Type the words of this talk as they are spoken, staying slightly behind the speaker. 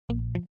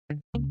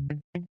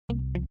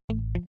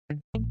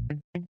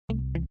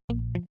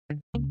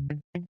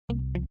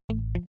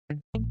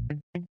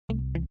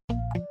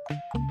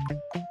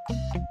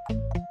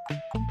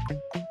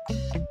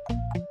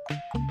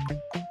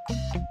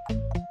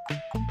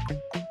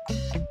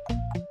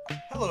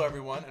Hello,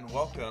 everyone, and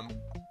welcome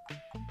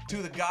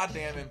to the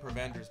Goddamn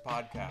Improvenders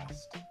podcast.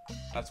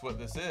 That's what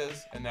this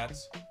is, and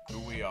that's who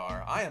we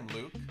are. I am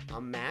Luke.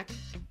 I'm Mac.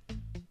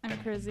 I'm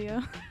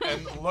Krizia.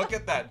 And look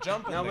at that,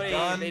 jumping the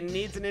gun. Nobody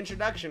needs an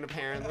introduction,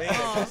 apparently.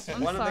 Oh, It's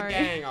I'm one of the sorry.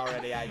 gang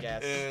already, I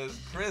guess. Is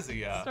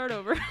Krizia. Start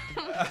over.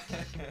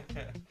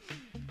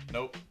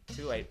 Nope,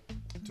 Too late.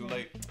 too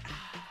late.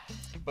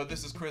 But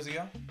this is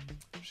Krizia.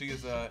 She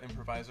is an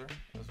improviser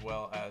as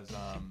well as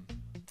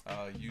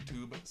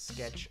YouTube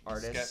Sketch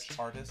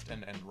artist.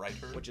 and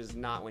writer. Which is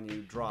not when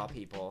you draw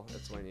people.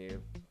 It's when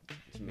you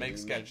Make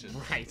sketches.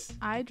 Right.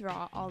 I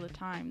draw all the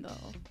time,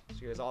 though.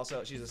 She's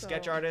a So,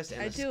 sketch artist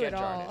and I a do sketch it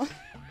all. artist.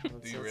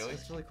 Do you really?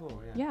 It's really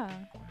cool, yeah. Yeah,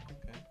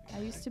 Okay. I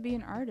used to be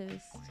an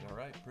artist. All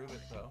right, prove it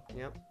though.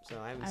 Yep. So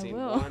I haven't I seen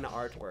will. one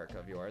artwork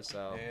of yours,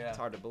 so Yeah. it's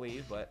hard to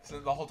believe, but So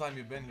the whole time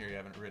you've been here, you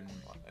haven't written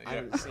I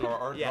haven't seen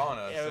or drawn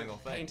a single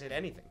thing. painted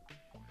anything.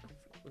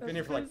 We've been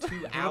here for like That's 2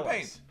 Do hours. a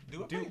paint.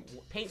 Do a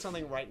paint. Paint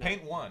something right now.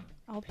 Paint one.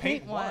 I'll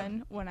Paint paint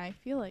one when I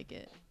feel like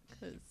it,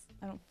 because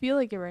I don't feel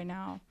like it right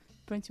now.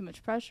 Putting too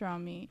much pressure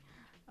on me.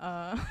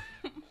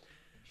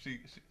 She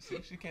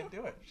can't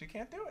do it. She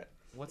can't do it.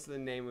 What's the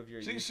name of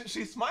your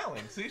She's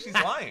smiling. See, she's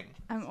lying.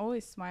 I'm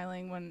always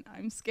smiling when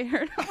I'm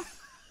scared.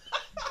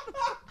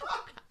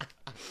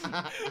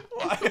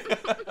 Why?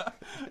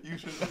 You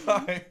should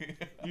lie.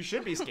 You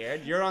should be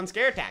scared. You're on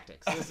Scare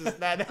Tactics.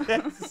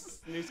 That's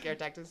new Scare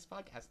Tactics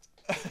podcast.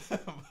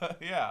 But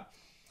yeah.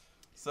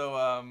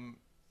 So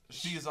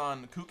she's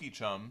on Kooky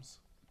Chums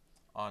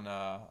on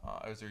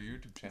is her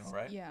YouTube channel,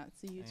 right? Yeah,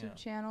 it's a YouTube Yeah.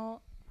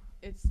 channel.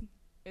 It's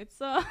it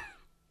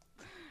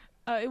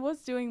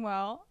was doing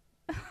well.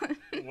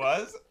 It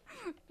was,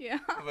 Yeah.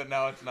 but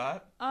now it's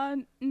not.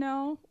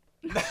 No.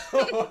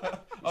 Oh,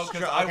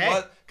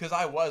 because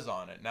I was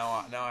on it.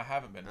 Now I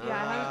haven't been. Yeah,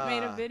 I haven't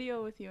made Ah. a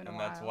video with you in a And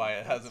while. that's why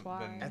it hasn't why.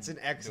 been- That's an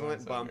excellent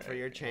Doing so bump for great.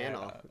 your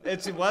channel. Yeah.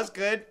 It was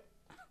good.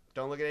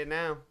 Don't look at it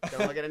now.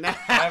 Don't look at it now.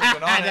 I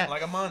haven't been on it in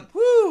like a month.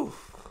 Woo!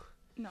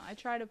 No, I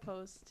try to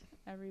post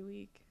every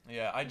week.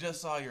 Yeah, I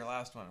just saw your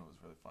last one. It was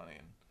really funny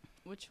and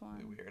Which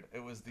really one? weird.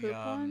 It was the Poop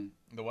one?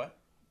 the what?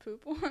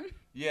 Poop one?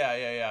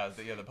 Yeah.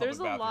 The public There's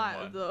a bathroom lot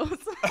one. of those.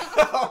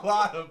 A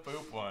lot of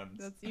poop ones.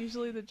 That's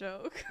usually the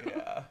joke.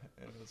 Yeah,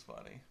 it was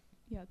funny.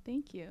 Yeah,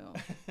 thank you.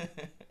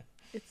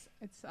 It's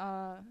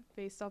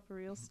based off a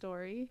real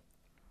story.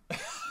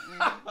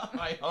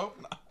 I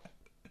hope not.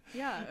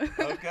 Yeah.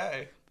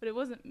 Okay. But it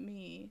wasn't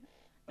me.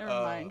 Never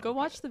Oh, mind. Go okay.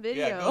 watch the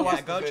video. Yeah, go watch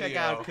Yeah, go the check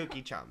out video.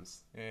 Kooky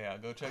Chums. Yeah,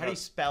 go check out. How do you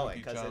spell it?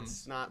 Kooky Because Chums.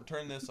 it's not.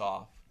 Turn this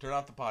off. Turn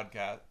off the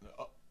podcast.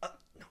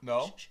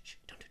 No. Shh, shh,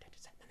 don't do that.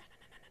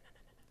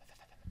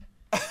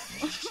 No.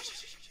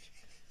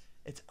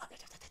 It's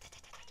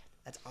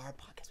that's our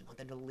podcast. We want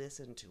them to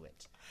listen to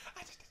it.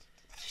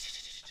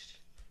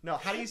 No,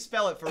 how do you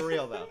spell it for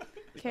real though?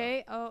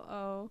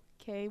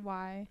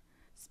 KOOKY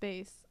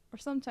space, or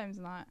sometimes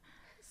not,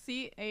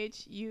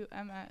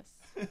 CHUMS.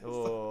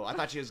 Oh, I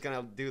thought she was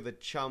gonna do the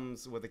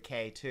chums with a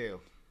K too,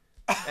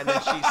 and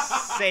then she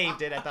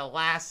saved it at the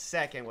last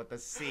second with the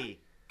C.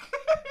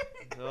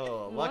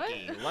 Oh,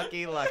 lucky.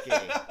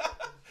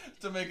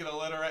 To make it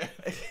alliterate.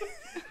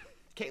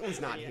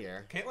 Caitlin's not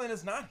here. Caitlin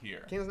is not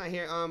here. Caitlin's not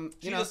here.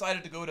 She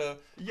decided to go to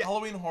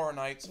Halloween Horror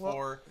Nights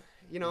for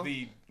you know,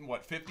 the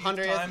 50th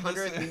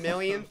 100th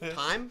millionth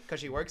time because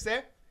she works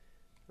there.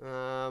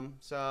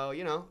 So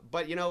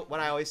but you know what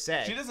I always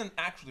say. She doesn't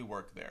actually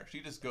work there.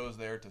 She just goes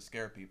there to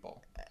scare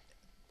people.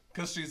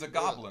 Because she's a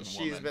goblin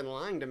She's woman. been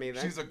lying to me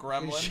then. She's a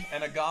gremlin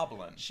and a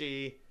goblin.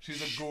 She's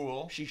a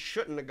ghoul. She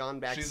shouldn't have gone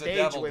She's a backstage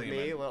devil with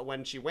me demon.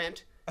 when she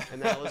went,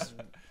 and that was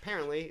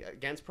apparently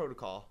against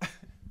protocol.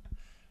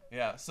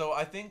 Yeah, so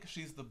I think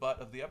she's the butt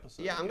of the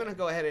episode. Yeah, I'm gonna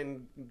go ahead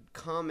and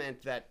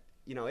comment that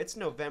it's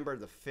November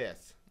the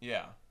 5th.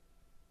 Yeah.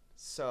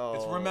 So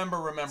It's remember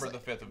the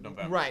 5th of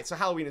November. Right. So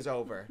Halloween is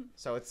over.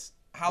 So it's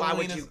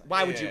Halloween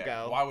why would you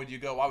go? Why would you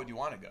go? Why would you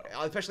want to go?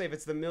 Especially if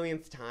it's the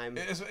millionth time.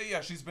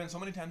 Yeah, she's been so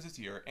many times this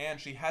year, and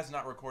she has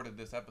not recorded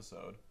this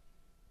episode.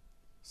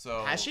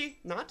 So Has she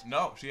not?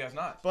 No, she has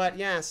not. But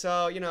yeah,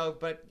 so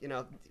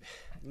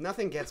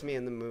nothing gets me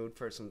in the mood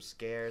for some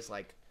scares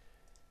like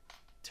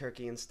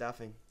turkey and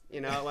stuffing.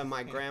 When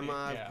my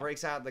grandma Yeah.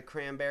 breaks out the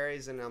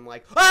cranberries and I'm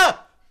like,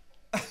 ah,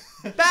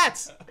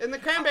 bats in the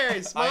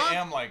cranberries, Mom. I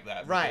am like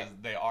that. Right.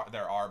 Because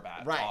there are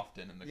bats Right.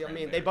 often in the. Yeah, I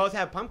mean, they cranberries. both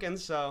have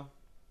pumpkins, so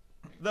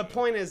the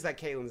point is that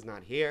Caitlin's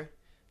not here.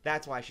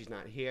 That's why she's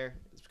not here.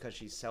 It's because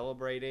she's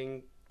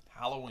celebrating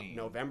Halloween.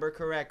 November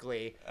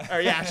correctly.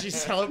 Or yeah, she's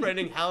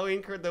celebrating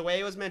Halloween the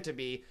way it was meant to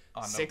be.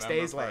 On 6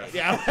 November days late. 1st.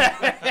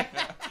 Yeah.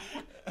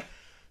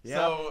 Yep.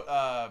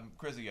 So,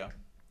 Krizia,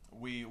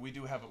 we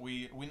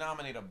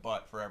nominate a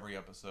butt for every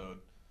episode.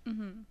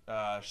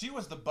 Mm-hmm. She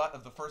was the butt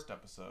of the first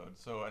episode,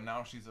 and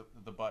now she's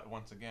the butt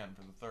once again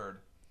for the third.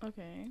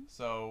 Okay.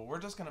 So we're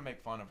just gonna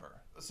make fun of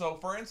her. So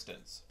for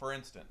instance,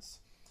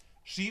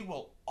 she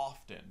will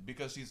often,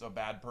 because she's a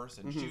bad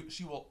person,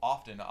 she will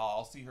often,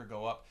 I'll see her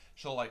go up,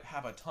 she'll like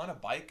have a ton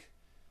of bike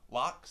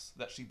locks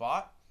that she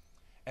bought,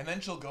 and then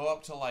she'll go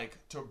up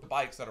to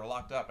bikes that are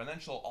locked up, and then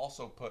she'll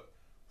also put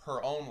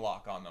her own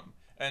lock on them.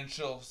 and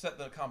she'll set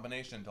the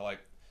combination to like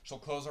she'll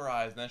close her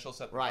eyes and then she'll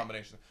set the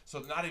combination so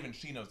not even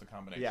she knows the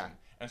combination. Yeah.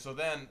 And so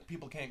then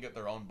people can't get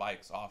their own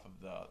bikes off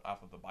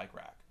of the bike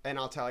rack. And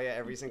I'll tell you,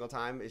 every single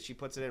time she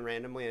puts it in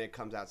randomly and it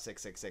comes out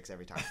 666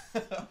 every time.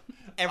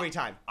 Every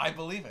time. I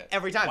believe it.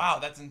 Every time. Wow,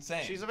 that's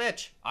insane. She's a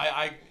bitch.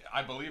 I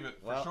believe it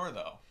for sure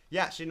though.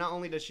 Yeah, she not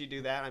only does she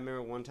do that. I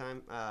remember one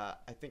time, I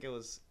think it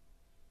was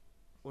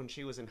when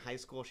she was in high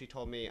school. She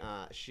told me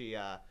she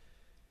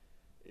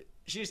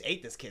just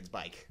ate this kid's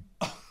bike.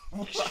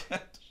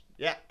 What?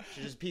 Yeah,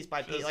 she just piece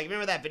by piece. Like,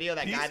 remember that video?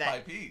 The guy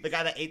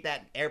that ate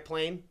that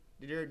airplane.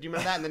 Do you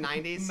remember that in the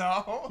 90s?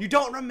 No. You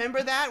don't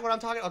remember that? What I'm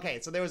talking?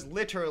 Okay, so there was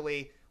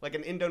literally like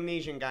an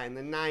Indonesian guy in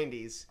the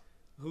 90s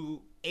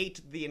who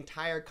ate the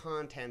entire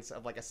contents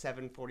of like a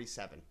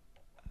 747.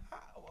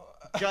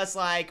 Just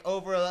like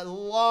over a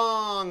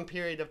long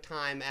period of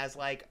time as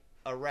like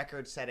a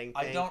record-setting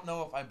thing. I don't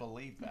know if I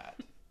believe that.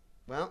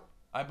 Well,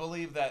 I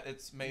believe that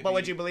it's maybe. But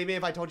would you believe me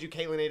if I told you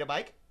Caitlin ate a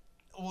bike?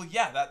 Well,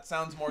 yeah, that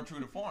sounds more true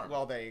to form.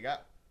 Well, there you go.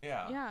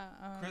 Yeah. Yeah.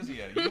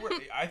 Krizia,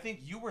 I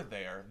think you were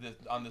there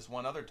on this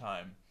one other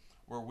time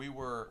where we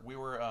were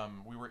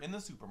in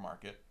the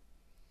supermarket.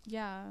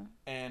 Yeah.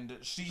 And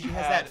she has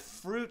had that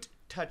fruit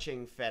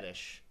touching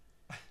fetish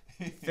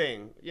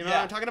thing. You know Yeah.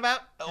 what I'm talking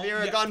about? Have you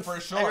ever gone for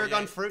sure. Have you ever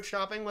gone fruit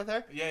shopping with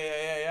her?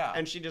 Yeah.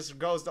 And she just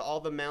goes to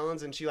all the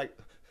melons and she like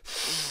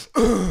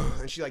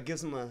and she like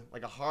gives them a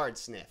hard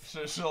sniff.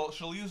 So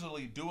she'll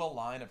usually do a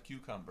line of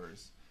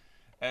cucumbers.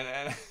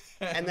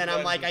 And then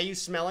I'm like, "Are you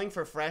smelling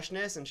for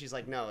freshness?" And she's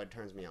like, "No, it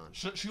turns me on."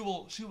 She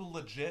will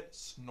legit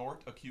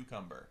snort a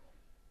cucumber.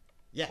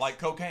 Yes. Like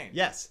cocaine.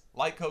 Yes.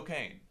 Like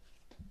cocaine.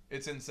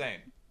 It's insane.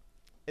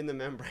 In the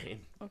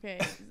membrane. Okay,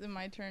 is it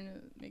my turn to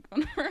make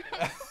fun of her?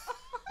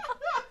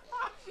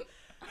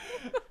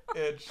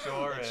 It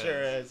sure is. It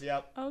sure is.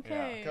 Yep.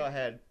 Okay. Yeah. Go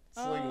ahead.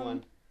 Sling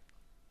one.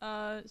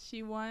 I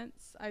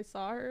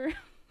saw her.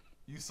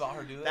 You saw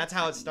her do that? That's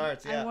how it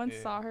starts. Yeah. I once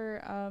saw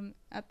her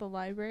at the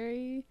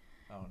library.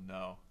 Oh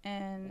no.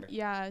 And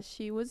yeah,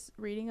 she was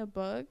reading a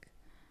book,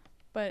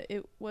 but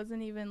it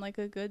wasn't even like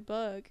a good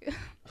book.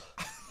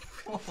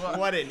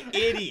 What an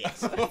idiot.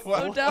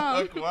 What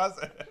dumb. book was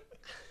it?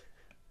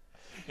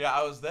 Yeah,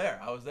 I was there.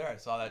 I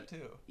saw that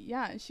too.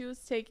 Yeah, she was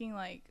taking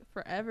like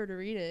forever to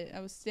read it. I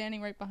was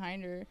standing right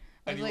behind her.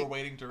 And you were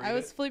waiting to read it? I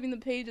was flipping the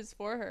pages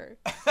for her.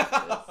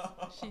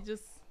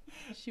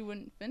 She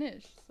wouldn't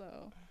finish.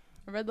 So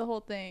I read the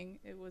whole thing.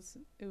 It was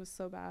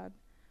so bad.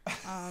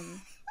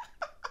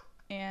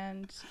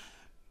 And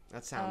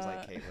that sounds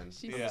like Caitlin.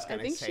 She's, I'm just gonna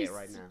I think say she's it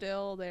right now.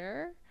 still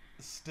there.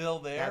 Still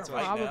there That's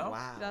right now?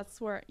 Wow. That's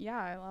where, yeah,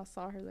 I last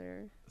saw her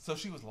there. So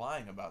she was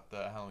lying about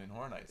the Halloween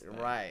Horror Nights thing.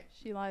 Right.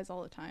 She lies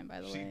all the time,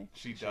 by the way.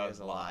 She She does is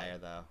a lie. liar,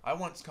 though. I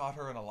once caught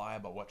her in a lie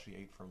about what she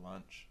ate for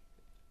lunch.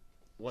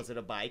 Was it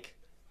a bike?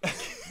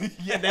 Yes.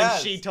 And then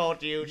she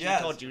told you She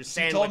sandwich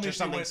told me or she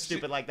something went-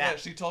 stupid she- like that. Yeah,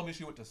 she told me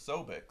she went to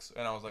Sobix,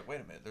 and I was like, wait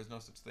a minute, there's no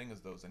such thing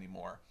as those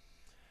anymore.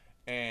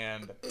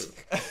 And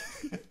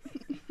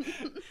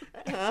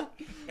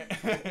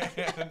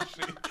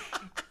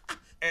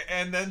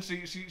and then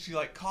she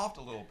like coughed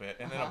a little bit,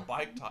 and then a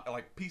bike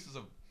like pieces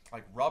of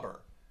like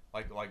rubber,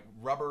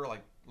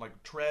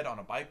 like tread on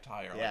a bike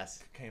tire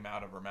came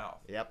out of her mouth.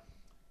 Yep.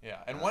 Yeah,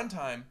 and one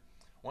time,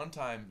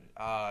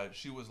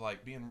 she was like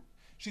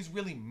she's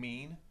really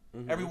mean.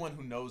 Mm-hmm. Everyone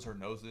who knows her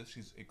knows this.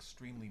 She's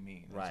extremely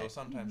mean. And Right. so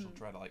sometimes she'll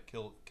try to like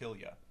kill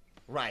you.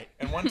 Right.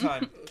 And one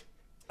time,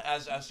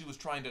 as she was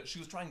trying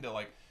to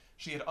like,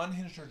 she had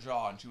unhinged her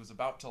jaw and she was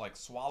about to like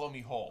swallow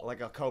me whole. Like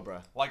a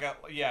cobra. Like a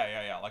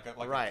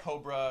a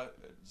cobra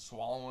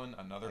swallowing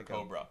another Like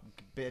cobra.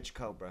 Bitch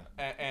cobra.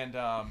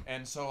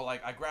 And so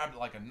like I grabbed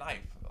like a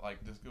knife,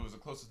 like this, it was the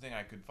closest thing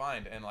I could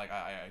find, and like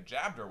I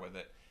jabbed her with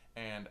it,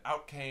 and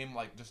out came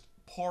like just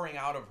pouring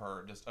out of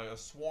her just a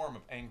swarm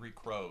of angry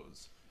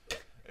crows.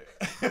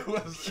 It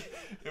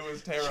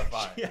was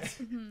terrifying. Yes.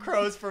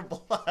 Crows for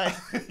blood.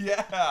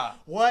 Yeah.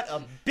 What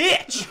a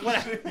bitch.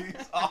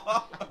 She's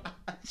awful.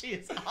 She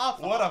is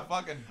awful. What a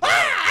fucking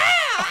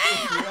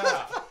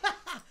yeah.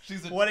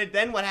 She's a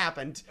What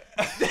happened?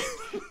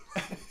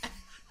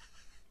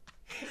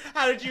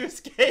 How did you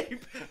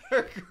escape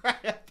her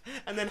grab?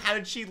 And then how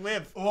did she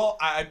live? Well,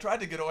 I tried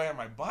to get away on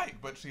my bike,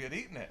 but she had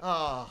eaten it.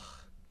 Oh.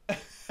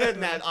 Isn't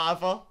that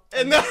awful?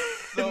 Isn't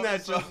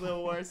that just the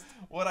worst?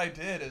 What I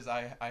did is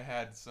I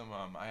had some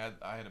I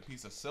had a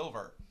piece of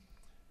silver,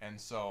 and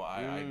so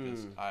I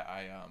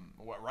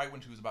right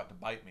when she was about to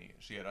bite me,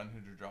 she had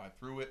unhinged her jaw. I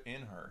threw it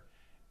in her,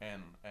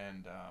 and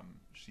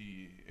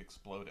she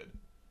exploded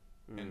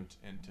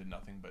into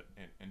nothing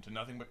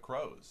but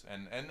crows,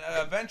 and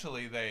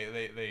eventually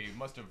they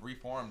must have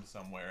reformed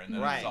somewhere, and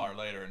then I saw her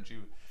later, and she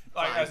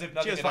like as if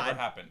nothing had ever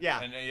happened. Yeah,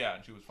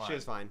 and she was fine. She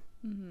was fine.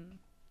 Mm-hmm.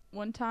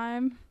 One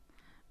time,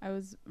 I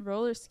was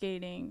roller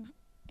skating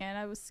and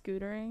I was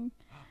scootering,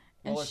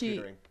 and Roller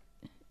scootering.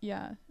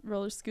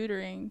 roller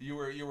scootering. You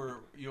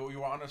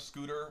were on a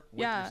scooter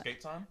with Yeah. your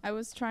skates on? I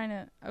was trying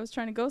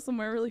to go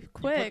somewhere really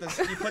quick.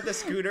 You put the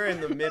scooter in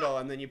the middle,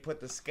 and then you put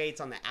the skates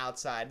on the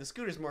outside. The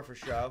scooter's more for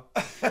show.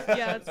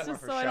 Yeah, it's More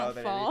just for so I show don't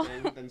than fall.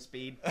 anything, than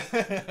speed.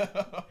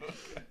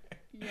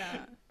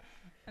 Yeah.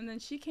 And then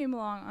she came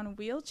along on a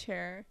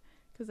wheelchair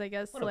because I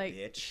guess What a like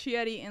bitch. she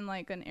had eaten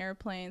like an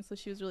airplane, so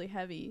she was really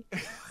heavy.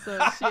 So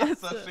she had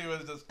So to, she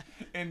was just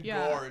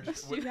yeah,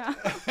 engorged.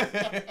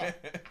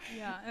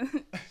 yeah,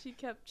 and she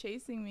kept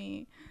chasing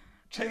me.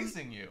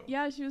 Chasing you.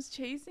 Yeah, she was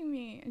chasing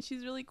me, and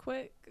she's really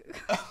quick.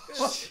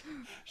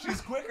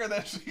 She's quicker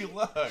than she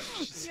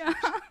looks. Yeah.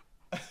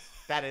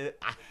 That is,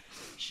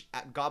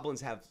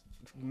 goblins have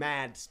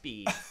mad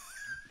speed.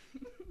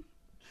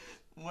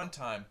 One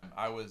time,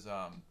 I was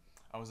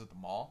at the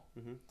mall.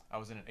 Mhm. I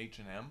was in an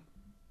H&M,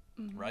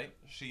 Mhm. right?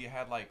 She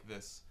had like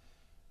this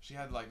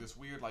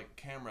weird like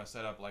camera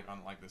set up like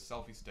on like this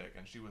selfie stick,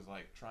 and she was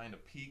like trying to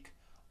peek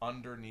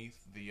underneath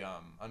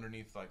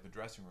like the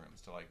dressing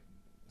rooms to like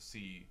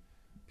see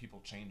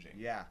people changing.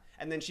 Yeah,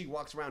 and then she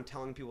walks around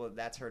telling people that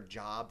that's her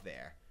job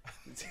there.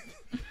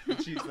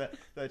 she's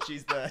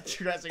the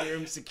dressing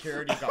room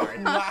security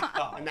guard.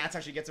 Wow. And that's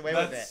how she gets away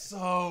with it. That's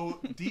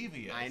so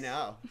devious. I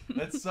know.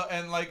 That's so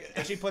and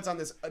she puts on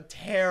this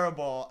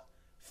terrible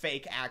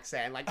fake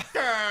accent, like,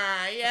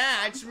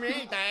 yeah, it's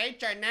me, the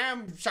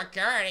H&M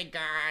security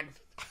guard.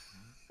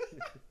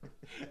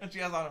 and she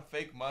has on a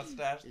fake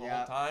mustache the Yeah.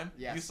 whole time.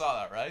 Yes. You saw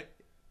that, right?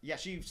 Yeah,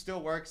 she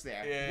still works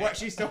there. Yeah. What?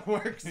 She still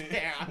works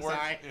there. I'm Works-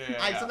 sorry.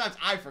 yeah. Sometimes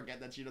I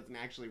forget that she doesn't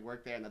actually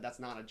work there, and that's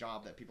not a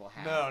job that people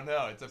have.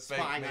 No, it's a fake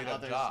Spying on made up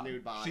others' job.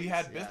 nude bodies, She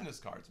had yeah. business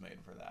cards made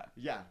for that.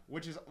 Yeah,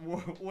 which is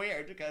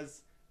weird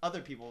because other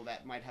people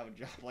that might have a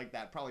job like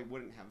that probably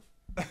wouldn't have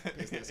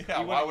business. Yeah,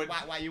 why would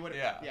you would?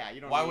 Yeah,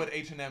 you don't. Why need- would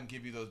H&M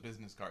give you those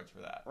business cards for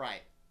that?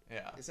 Right.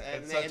 Yeah, And it's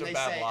they, such a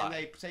bad lie. And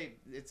they say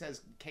it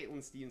says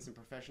Caitlin Stevenson,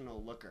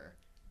 professional looker.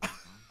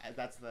 And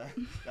that's the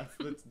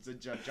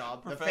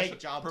job, the fake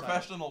job title.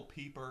 Professional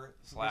peeper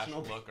 /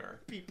 Professional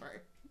looker.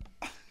 Peeper.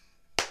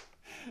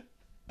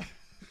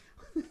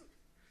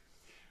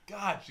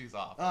 God, she's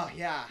awful. Oh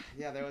yeah.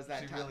 There was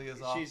that She time. really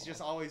is awful. She's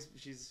just always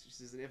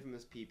she's an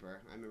infamous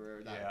peeper. I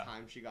remember that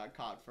time she got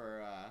caught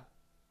for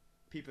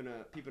peeping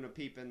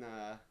in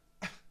a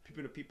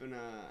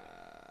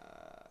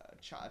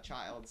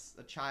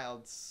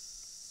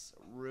child's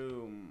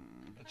room.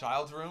 A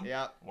child's room?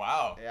 Yeah.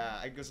 Wow.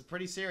 Yeah, it was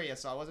pretty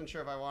serious, so I wasn't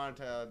sure if I wanted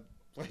to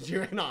let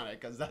you in on it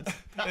because that's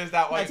Is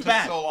that why it that's took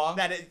bad. so long?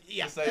 That is,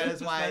 yeah, to say that it is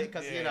just why then?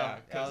 because Yeah,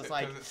 I was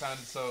like, it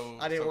sounded so.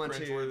 I didn't so want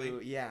cringeworthy.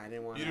 to. Yeah, I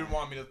didn't want. You didn't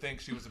want me to think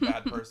she was a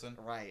bad person.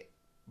 Right.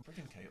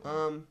 Freaking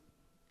Caitlin.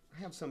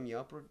 I have some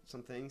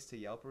some things to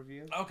Yelp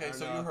review. Okay,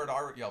 so you heard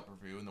our Yelp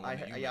review and the one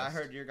that you I missed.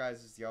 heard your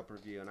guys' Yelp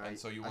review, and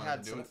so you I wanted had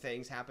to do some it?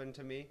 things happen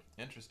to me.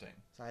 Interesting.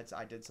 So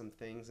I did some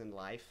things in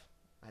life.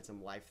 I had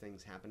some life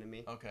things happen to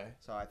me. Okay.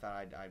 So I thought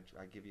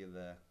I'd give you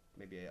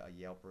maybe a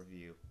Yelp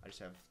review. I just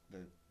have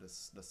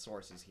the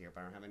sources here, but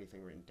I don't have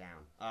anything written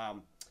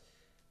down.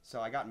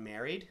 So I got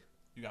married.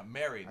 You got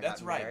married. I That's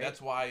got right. married.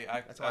 That's why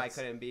I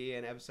couldn't be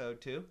in episode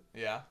 2.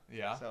 Yeah.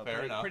 So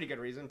Fair enough. pretty good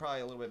reason.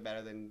 Probably a little bit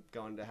better than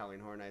going to Halloween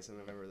Horror Nights on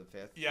November the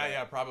 5th.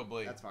 Yeah,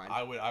 probably. That's fine.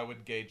 I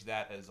would gauge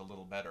that as a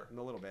little better.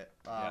 A little bit.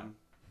 Yeah.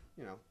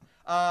 You know.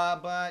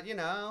 But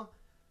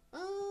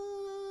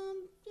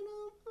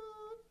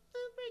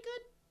it was pretty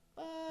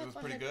good. It was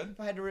pretty good? If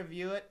I had to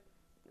review it,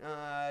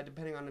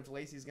 depending on if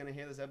Lacey's gonna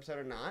hear this episode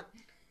or not,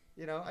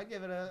 I'd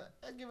give it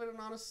an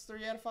honest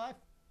 3 out of 5.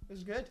 It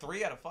was good.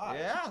 3 out of 5.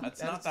 Yeah,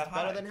 That's not that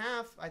high. Better than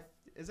half.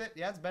 Is it?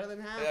 Yeah, it's better than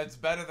half. It's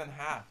better than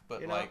half,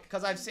 but like.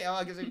 because I've seen,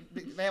 cause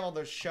they have all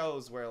those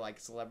shows where like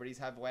celebrities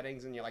have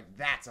weddings, and you're like,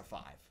 that's a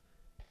 5.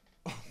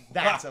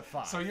 That's a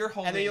 5. So you're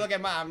holding. And then you look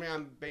at mine.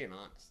 I'm being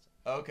honest.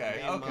 Okay.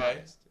 Being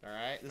modest, all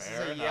right. This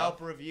Fair is a enough.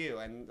 Yelp review,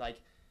 and like,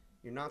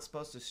 you're not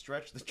supposed to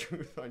stretch the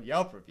truth on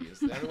Yelp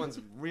reviews. Everyone's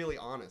really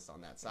honest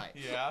on that site.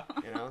 Yeah.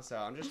 So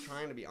I'm just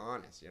trying to be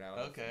honest.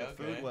 Okay, The okay.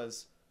 food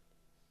was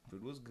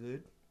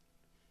good.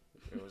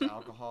 There was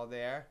alcohol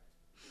there.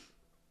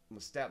 My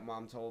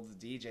stepmom told the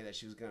DJ that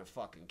she was gonna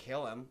fucking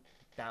kill him.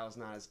 That was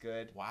not as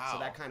good. Wow. So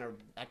that kind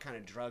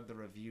of drugged the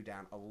review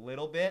down a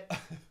little bit,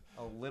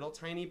 a little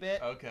tiny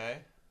bit. Okay.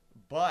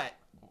 But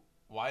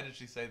Why did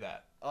she say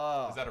that?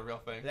 oh, Is that a real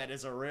thing? that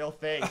is a real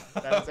thing.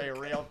 That is a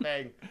real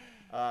thing.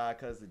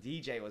 Because the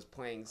DJ was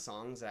playing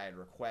songs that I had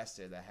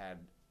requested that had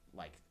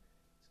like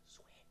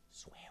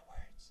swear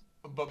words.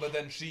 But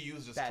then she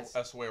used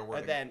a swear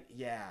word. But then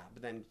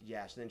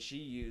she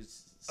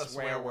used A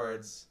swear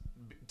words.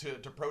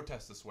 to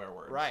protest the swear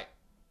word. Right.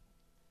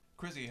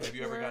 Krizia, have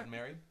you ever gotten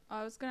married?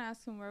 I was gonna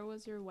ask him, where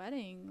was your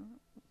wedding?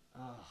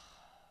 Oh.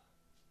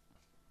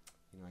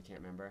 I can't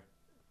remember.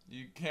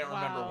 You can't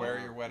remember where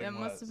your wedding That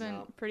was. must have been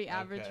No. pretty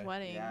average Okay.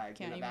 wedding. Yeah,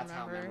 Can't even that's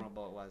remember. how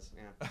memorable it was.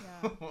 Yeah.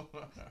 Yeah.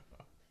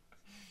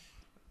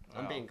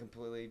 I'm Wow. being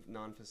completely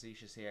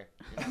non-facetious here.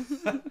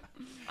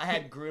 I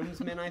had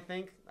groomsmen, I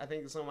think. I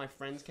think some of my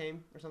friends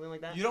came or something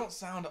like that. You don't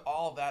sound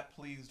all that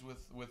pleased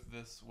with what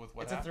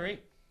It's happened. a 3.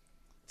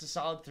 It's a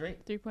solid 3.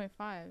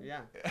 3.5.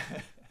 Yeah.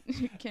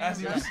 You can't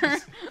As your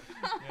remember.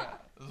 Yeah.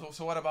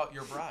 So what about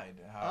your bride?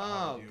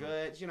 How did you...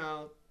 good. You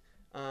know,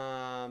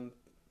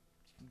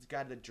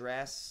 got the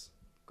dress,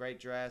 great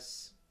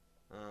dress.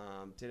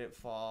 Didn't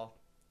fall.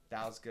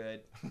 That was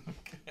good.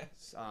 Okay.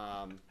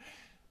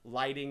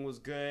 Lighting was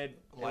good.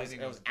 Lighting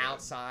it was was good.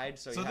 outside,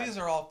 so these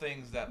are all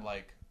things that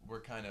like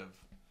were kind of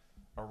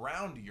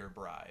around your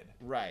bride.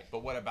 right.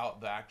 But what about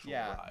the actual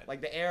Yeah, bride?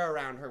 like the air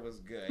around her was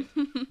good,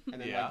 and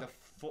then Yeah. like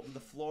the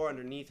floor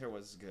underneath her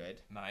was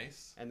good,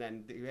 Nice. and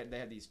then they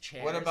had these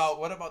chairs. What about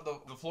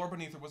the floor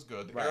beneath her was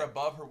good. The air Right.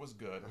 above her was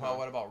good. Well,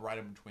 what about right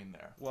in between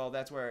there? Well,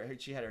 that's where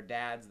she had her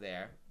dads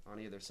there on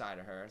either side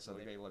of her, so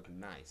they looked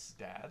nice.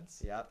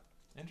 Dads? Yep,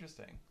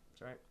 Interesting.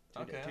 that's right.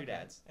 Okay. Two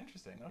dads.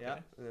 Interesting. Okay.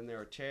 Yep, and then there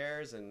were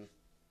chairs and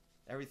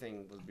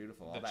everything was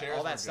beautiful. The chairs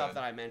all that were stuff good.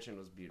 that I mentioned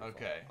was beautiful.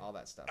 Okay. All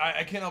that stuff.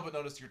 I can't help but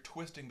notice you're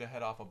twisting the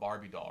head off a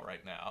Barbie doll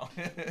right now.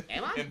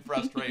 Am I? In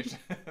frustration.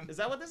 Is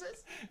that what this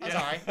is? I'm Yeah.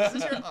 sorry. Is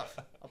this your? Oh,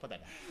 I'll put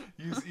that down.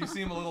 You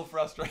seem a little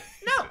frustrated.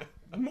 No.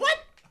 What?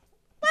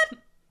 What?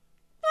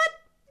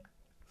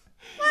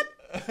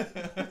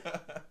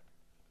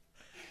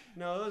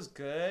 No, it was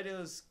good. It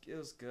was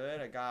good.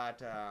 I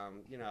got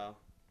you know,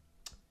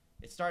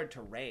 it started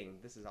to rain.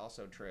 This is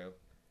also true.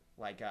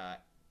 Like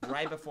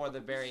right before the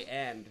very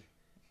end,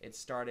 it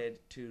started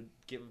to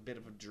give a bit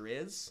of a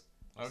drizz.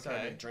 Started to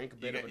Okay. drink a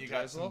bit of a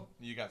drizzle.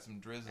 You got some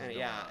drizzle And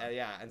going on.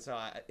 yeah, and so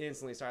I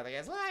instantly started like,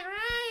 it's like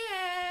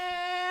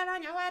rain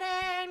on your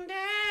wedding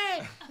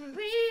day,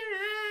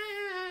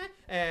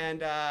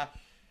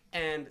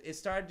 and it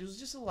started. It was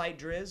just a light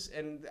drizz,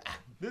 and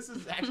this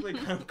is actually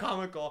kind of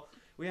comical.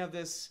 We have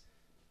this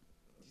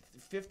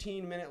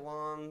 15-minute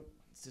long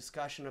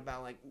discussion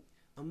about like,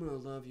 I'm gonna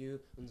love you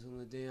until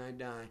the day I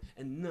die,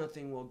 and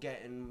nothing will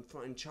get in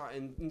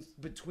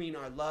between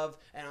our love,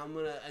 and I'm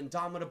gonna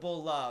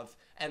indomitable love.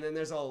 And then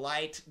there's a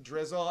light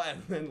drizzle,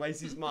 and then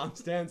Lacey's mom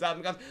stands up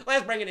and goes,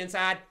 "Let's bring it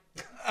inside."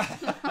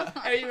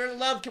 Your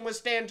love can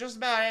withstand just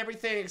about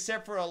everything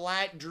except for a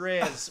light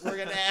drizz. We're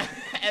gonna,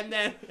 and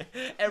then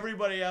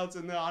everybody else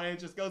in the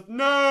audience just goes,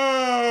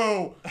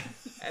 "No!"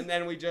 And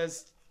then we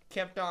just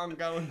kept on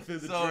going through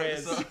the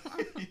drizz. So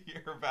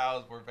your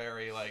vows were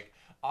very like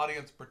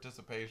audience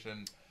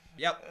participation.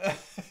 Yep.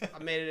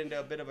 I made it into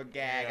a bit of a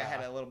gag. Yeah. I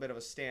had a little bit of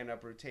a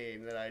stand-up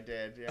routine that I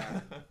did.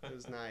 Yeah, it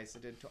was nice.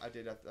 I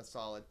did a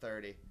solid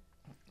 30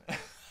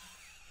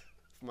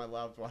 for my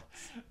loved ones.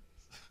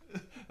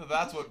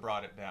 That's what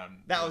brought it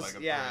down. That to, was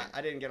like, a yeah. 3.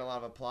 I didn't get a lot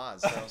of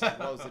applause, so I was like,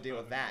 what was the deal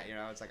with that? You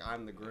know, it's like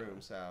I'm the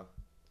groom, so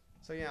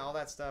yeah, all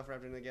that stuff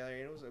wrapped in together.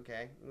 It was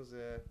okay. It was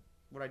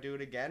would I do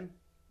it again?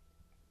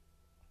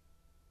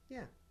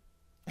 Yeah.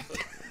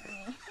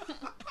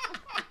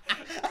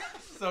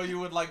 So you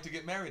would like to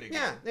get married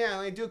again? Yeah.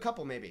 Like do a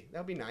couple maybe. That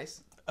would be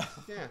nice.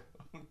 Yeah.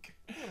 Okay.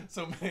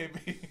 So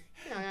maybe.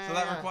 Yeah. So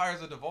that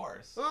requires a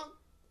divorce. Well,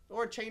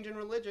 or a change in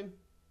religion.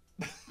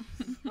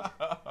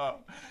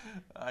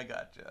 I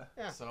gotcha.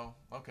 Yeah. So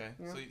okay.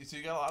 Yeah. So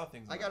you got a lot of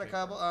things. I on got that a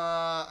paper.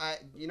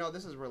 couple.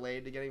 This is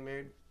related to getting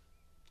married.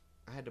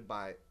 I had to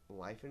buy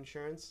life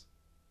insurance.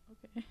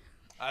 Okay.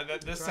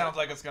 This Right. sounds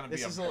like it's gonna be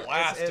This a is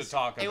blast to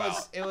talk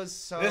about. It was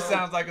so. This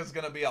sounds like it's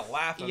gonna be a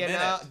laugh a minute.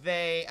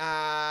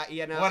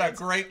 What What a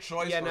great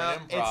choice for an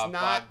improv it's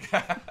not.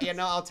 podcast.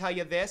 I'll tell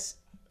you this.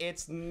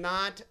 It's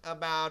not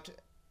about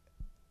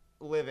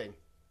living.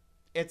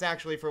 It's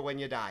actually for when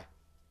you die.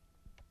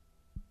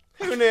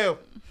 Who knew?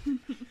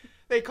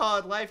 They call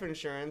it life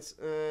insurance,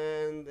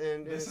 and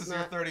This it's is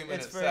not, your 30-minute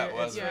it's for, set, it's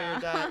wasn't for it? your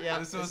die. Yeah,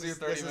 This was your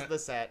This 30-minute. is the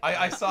set.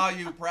 I saw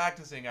you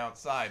practicing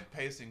outside,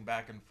 pacing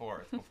back and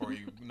forth before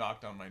you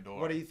knocked on my door.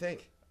 What do you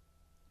think?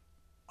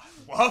 I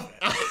love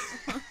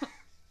it.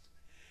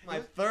 My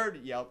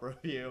third Yelp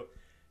review.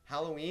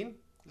 Halloween.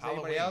 Does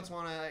anybody Halloween. else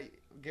want to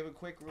give a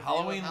quick review of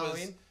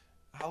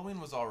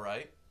Halloween was all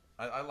right.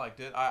 I liked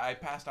it. I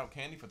passed out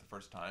candy for the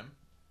first time.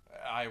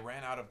 I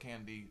ran out of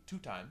candy 2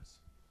 times,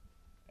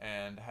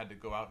 and had to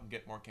go out and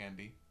get more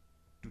candy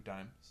 2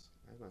 times.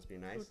 That must be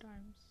nice. 2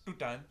 times. 2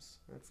 times.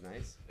 That's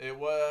nice. It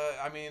was.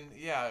 I mean,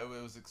 yeah, it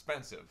was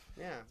expensive.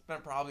 Yeah.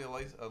 Spent probably at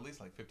least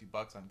like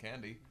 $50 on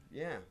candy.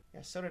 Yeah.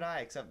 Yeah. So did I.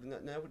 Except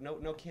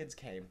no kids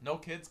came. No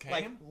kids came.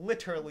 Like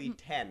literally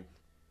 10.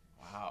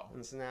 Wow.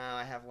 And so now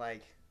I have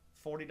like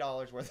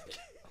 $40 worth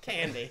of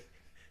candy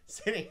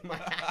sitting in my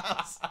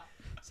house.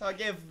 So I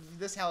give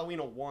this Halloween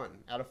a 1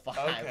 out of 5.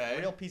 Okay.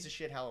 Real piece of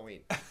shit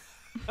Halloween.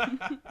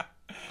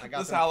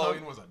 This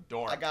Halloween was a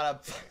dork.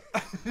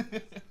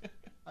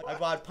 I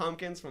bought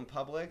pumpkins from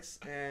Publix,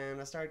 and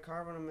I started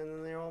carving them, and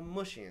then they're all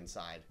mushy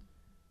inside.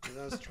 And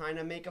I was trying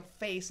to make a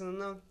face, and then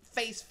the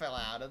face fell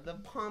out of the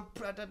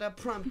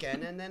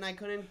pumpkin, and then I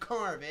couldn't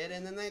carve it,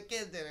 and then the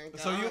kid didn't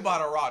So carve you it.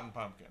 bought a rotten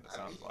pumpkin, it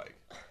sounds like.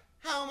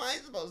 How am I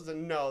supposed to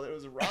know that it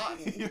was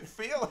rotten? You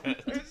feel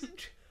it.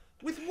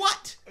 With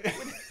what?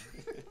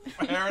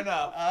 Fair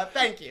enough.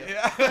 Thank you.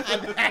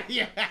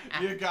 Yeah.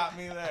 You got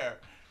me there.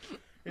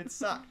 It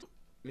sucked.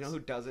 You know who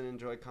doesn't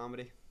enjoy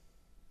comedy?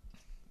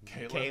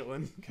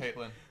 Caitlin.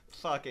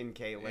 Fucking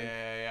Caitlin.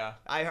 Yeah.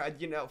 I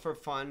heard, for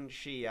fun,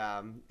 she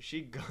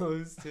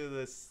goes to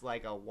this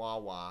like a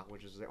Wawa,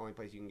 which is the only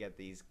place you can get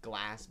these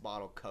glass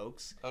bottle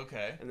Cokes.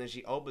 Okay. And then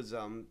she opens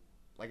them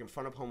like in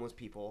front of homeless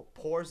people,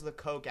 pours the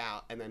Coke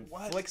out, and then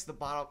flicks the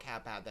bottle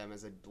cap at them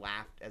as a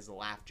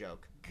laugh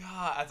joke.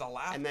 God, as a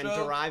laugh joke. And then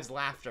derives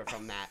laughter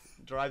from that.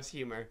 Derives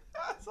humor.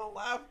 That's a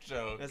laugh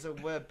joke. That's a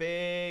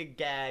big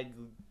gag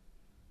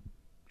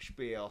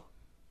spiel.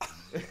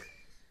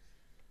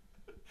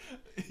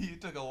 You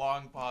took a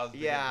long pause.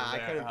 Yeah, I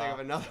couldn't think of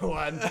another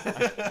one.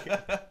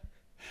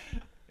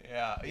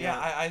 Yeah.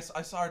 I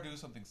saw her do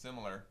something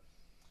similar,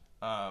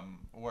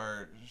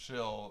 where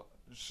she'll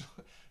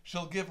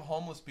give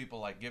homeless people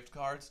like gift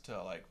cards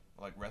to like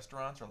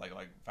restaurants or like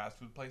fast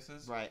food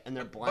places. Right, and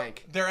they're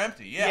blank. But they're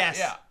empty. Yeah. Yes.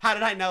 Yeah. How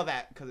did I know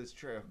that? Because it's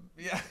true.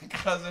 Yeah,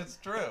 because it's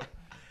true.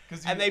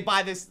 And they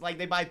buy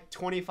they buy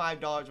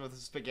 $25 worth of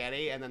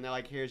spaghetti, and then they're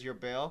like, "Here's your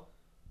bill."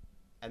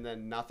 And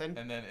then nothing.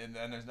 And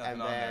there's nothing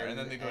on there. And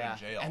then they go to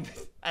jail.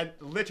 And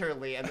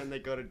literally, and then they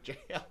go to jail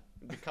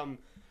and become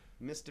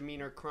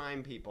misdemeanor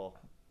crime people.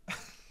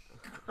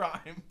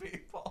 Crime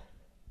people.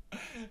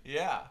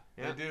 Yeah,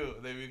 they do.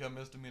 They become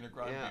misdemeanor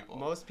crime people.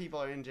 Most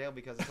people are in jail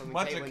because of something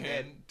Much Caitlin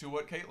akin did. to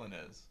what Caitlin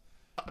is.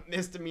 A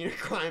misdemeanor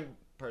crime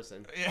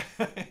person. Yeah.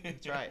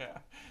 That's right.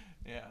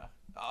 Yeah.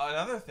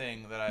 Another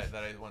thing that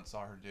I once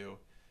saw her do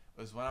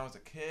was when I was a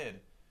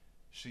kid.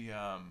 We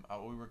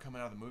were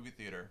coming out of the movie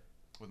theater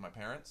with my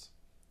parents,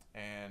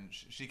 and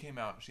she came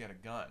out. She had a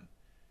gun,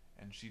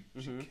 and she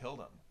killed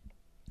him.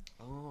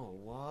 Oh,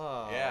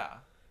 whoa. Yeah.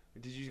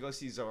 Did you go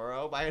see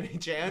Zorro by any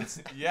chance?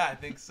 Yeah, I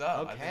think so.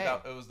 Okay. I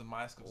think it was the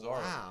Mask of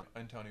Zorro. Wow.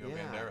 Antonio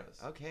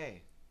Banderas.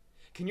 Okay.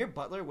 Can your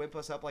butler whip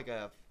us up like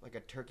a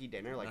turkey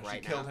dinner right now? She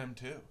killed him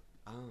too.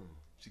 Oh.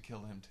 She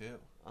killed him too.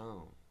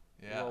 Oh.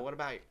 Yeah. Well, what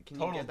about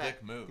Total you get that,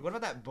 dick move. What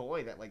about that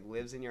boy that like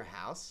lives in your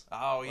house?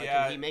 Oh like,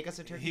 yeah. Can he make us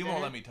a turkey dinner? He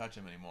won't let me touch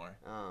him anymore.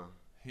 Oh.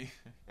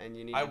 And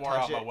you need I to wore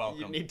touch out my it. welcome.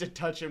 You need to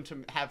touch him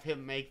to have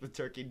him make the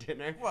turkey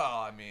dinner. Well,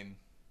 I mean,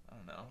 I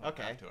don't know.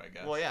 Okay. I have to, I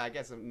guess. Well, yeah, I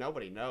guess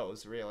nobody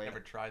knows really. Never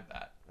tried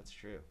that. That's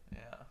true.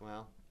 Yeah.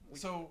 Well.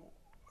 So,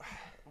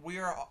 we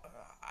are.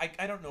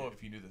 I don't know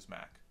if you knew this,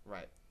 Mac.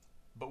 Right.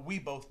 But we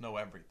both know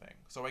everything.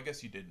 So I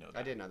guess you did know that.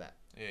 I did know that.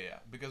 Yeah,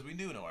 because we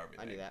do know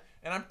everything. I knew that.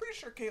 And I'm pretty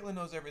sure Caitlin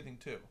knows everything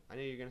too. I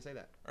knew you were gonna say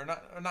that. Or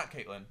not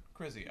Caitlin.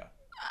 Krizia.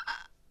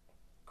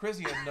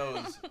 Krizia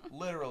knows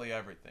literally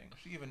everything.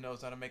 She even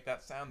knows how to make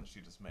that sound that she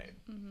just made.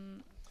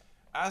 Mm-hmm.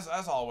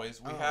 As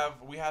always,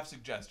 we have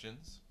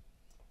suggestions.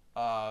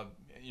 And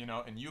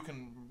you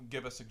can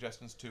give us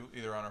suggestions too,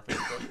 either on our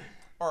Facebook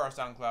or our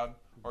SoundCloud,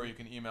 or you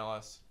can email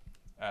us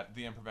at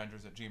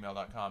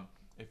theimpreventers@gmail.com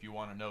if you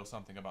want to know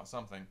something about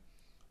something.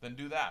 Then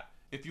do that.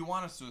 If you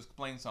want us to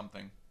explain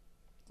something,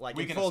 Like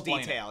we in can full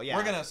explain detail, it. yeah.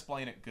 We're gonna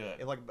explain it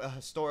good. Like a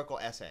historical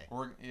essay.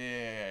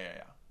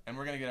 Yeah. And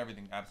we're gonna get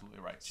everything absolutely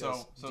right.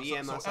 Just so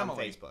DM us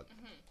Emily, on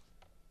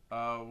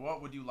Facebook.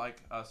 What would you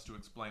like us to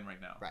explain right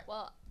now? Right.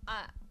 Well,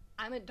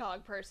 I'm a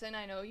dog person.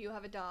 I know you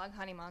have a dog.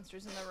 Honey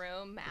Monster's in the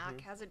room.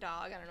 Mac has a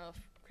dog. I don't know if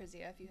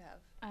Krizia, if you have.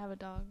 I have a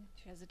dog.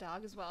 She has a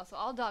dog as well. So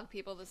all dog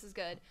people, this is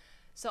good.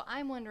 So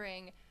I'm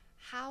wondering,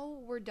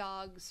 how were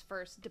dogs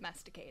first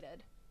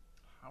domesticated?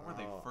 How were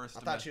they first? I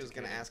thought she was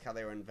going to ask how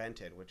they were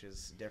invented, which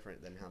is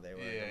different than how they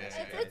were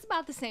domesticated. It's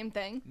about the same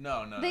thing.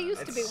 No. They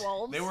used to be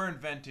wolves. They were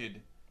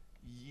invented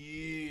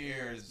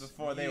years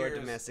before they were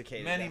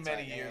domesticated. Many That's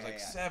right. years, Yeah.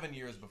 7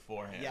 years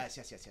beforehand. Yes.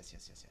 Yes.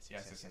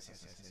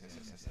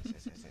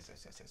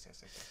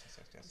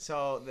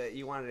 So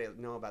you wanted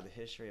to know about the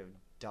history of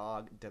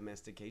dog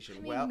domestication. I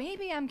mean,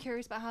 maybe I'm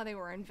curious about how they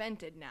were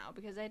invented now,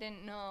 because I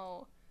didn't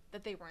know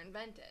that they were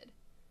invented.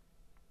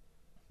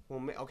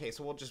 Well, okay,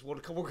 so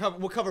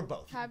we'll cover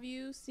both. Have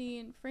you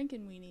seen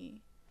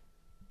Frankenweenie?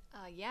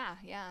 Yeah,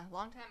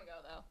 long time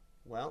ago though.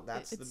 Well,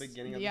 that's the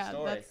beginning of the Yeah,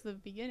 story. that's the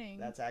beginning.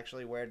 That's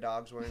actually where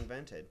dogs were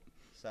invented.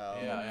 So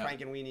Yeah.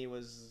 Frankenweenie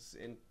was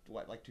in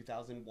like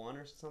 2001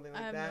 or something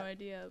like I have that. no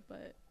idea,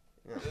 but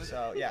Yeah,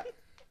 so yeah.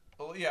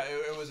 Well, yeah,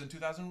 it was in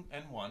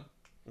 2001.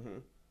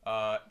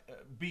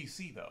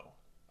 BC though.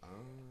 Oh.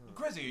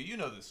 Krizia, you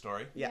know this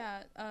story.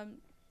 Yeah.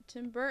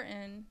 Tim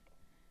Burton,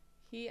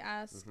 he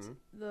asked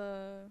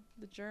the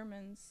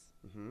Germans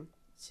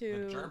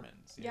to The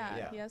Germans.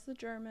 Yeah, he asked the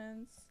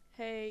Germans,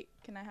 "Hey,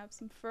 can I have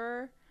some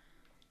fur?"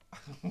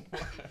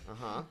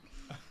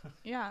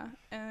 Yeah,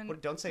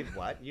 and Don't say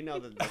what. You know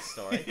the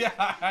story. Yeah,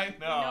 I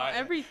know.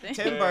 Everything.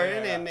 Tim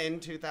Burton in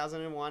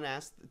 2001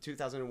 asked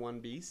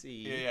 2001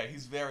 BC. Yeah,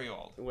 he's very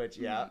old. Which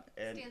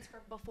Stands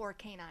for before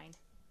canine.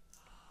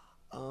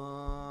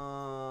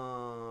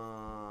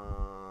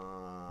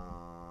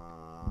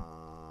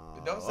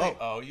 Don't say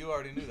you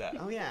already knew that.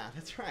 Oh yeah,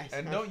 that's right.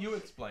 And don't you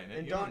explain it.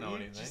 And You don't know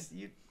anything.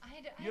 You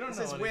don't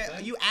know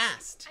anything. You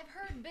asked. I've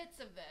heard bits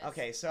of this.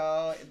 Okay,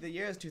 so the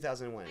year is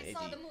 2001 I AD.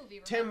 saw the movie.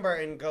 Tim remember?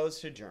 Burton goes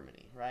to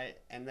Germany, right?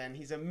 And then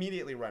he's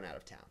immediately run out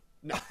of town.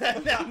 No,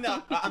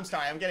 no. I'm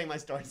sorry, I'm getting my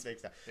stories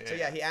mixed up. So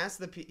yeah, he asked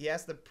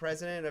the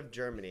president of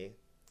Germany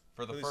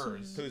For the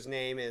furs. whose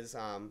name is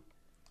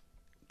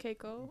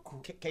Keiko.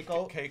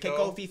 Keiko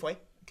Fifue.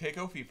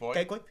 Keiko Fifoy.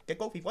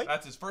 Keiko Fifoy.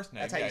 That's his first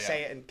name. That's how you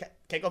say it. And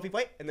Keiko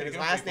Fifoy. And then Keiko his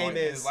last Fifoy, name and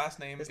is. His last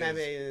name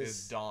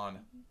is Don.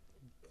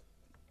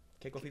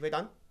 Keiko Fifoy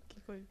Don.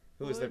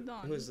 Who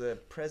was the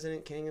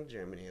president king of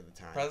Germany at the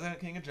time? President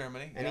king of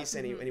Germany. And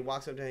he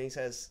walks up to him and he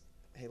says,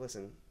 "Hey,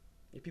 listen,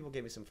 you people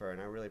gave me some fur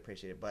and I really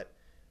appreciate it, but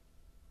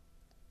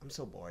I'm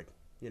so bored.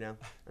 You know,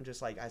 I'm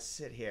just like I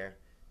sit here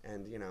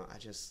and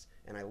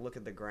I look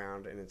at the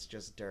ground and it's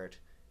just dirt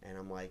and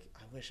I'm like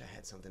I wish I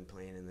had something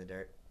playing in the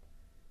dirt.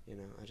 You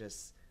know,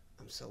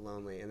 I'm so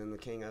lonely." And then the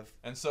king of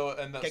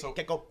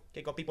Keiko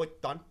Fifoy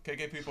Don.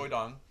 Keiko Fifoy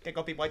Don.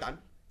 Keiko Fifoy Don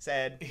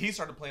said he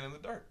started playing in the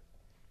dirt.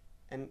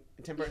 And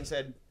Tim Burton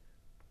said,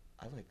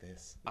 I like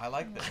this. I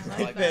like this.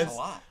 I like this a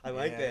lot. I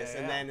like this.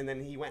 And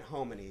then he went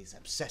home and he's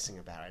obsessing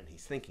about it and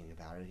he's thinking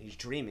about it and he's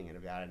dreaming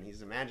about it and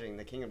he's imagining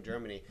the king of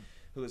Germany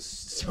who is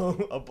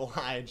so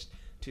obliged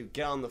to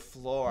get on the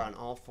floor on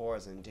all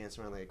fours and dance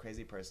around like a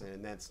crazy person.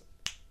 And that's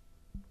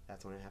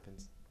when it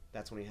happens.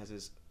 That's when he has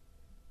his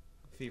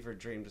fever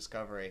dream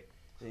discovery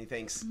and he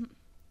thinks,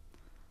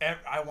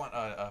 I want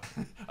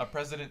a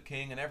president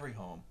king in every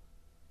home.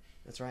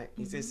 That's right.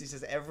 He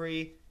says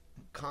every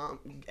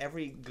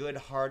good,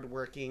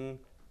 hardworking,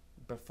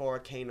 before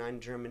canine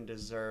German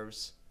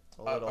deserves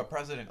a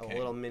president king. A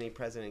little mini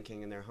president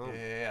king in their home.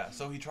 Yeah.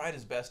 So he tried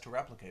his best to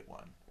replicate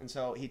one. And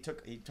so he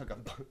took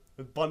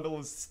a bundle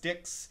of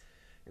sticks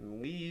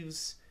and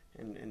leaves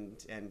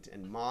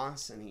and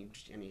moss and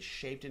he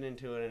shaped it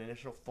into an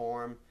initial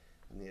form.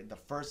 And the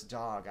first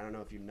dog, I don't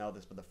know if you know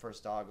this, but the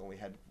first dog only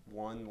had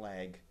one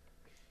leg.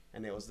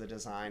 And it was the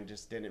design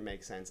just didn't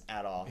make sense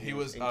at all. He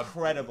was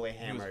incredibly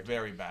hammered. He was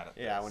very bad at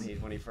this. Yeah,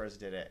 when he first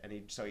did it, and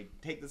he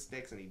take the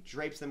sticks and he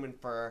drapes them in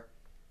fur,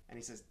 and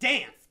he says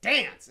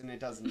dance, and it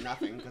does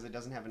nothing because it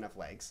doesn't have enough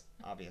legs,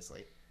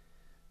 obviously.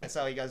 And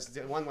so he goes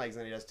one leg, and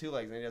then he does two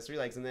legs, and then he does three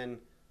legs, and then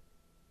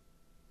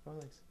 4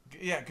 legs.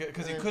 Yeah,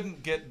 because he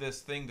couldn't get this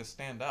thing to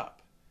stand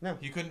up. No,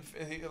 he couldn't.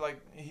 He's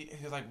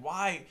like,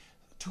 why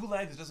 2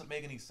 legs doesn't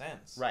make any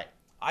sense. Right.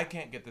 I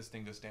can't get this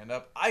thing to stand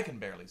up. I can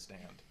barely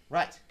stand.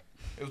 Right.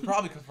 It was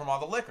probably from all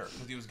the liquor,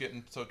 because he was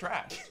getting so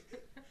trashed.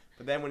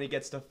 But then when he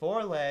gets to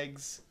 4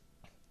 legs,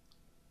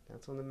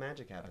 that's when the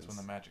magic happens.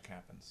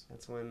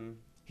 That's when...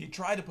 He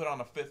tried to put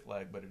on a 5th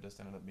leg, but it just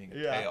ended up being a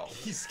tail.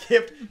 He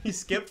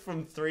skipped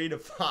from 3 to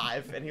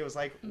 5, and he was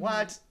like,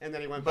 what? And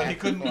then he went back.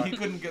 But he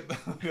couldn't get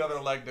the other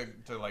leg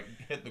to like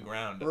hit the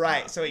ground.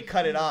 Right, so he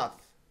cut it off,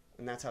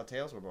 and that's how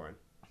tails were born.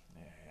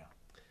 Yeah.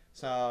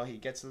 So he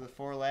gets to the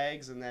 4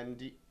 legs, and then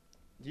do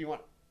you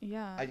want...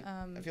 Yeah. I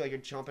feel like you're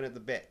chomping at the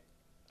bit.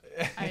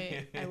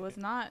 I was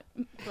not,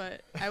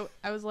 but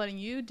I was letting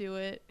you do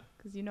it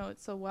because you know it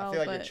so well. I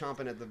feel like you're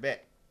chomping at the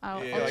bit. I'll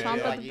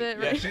chomp at the bit,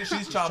 right? Yeah,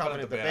 she's chomping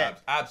at the bit.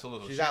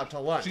 Absolutely. She's out to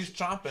lunch. She's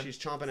chomping. She's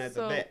chomping at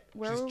the bit.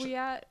 Where were we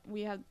at?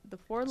 We had the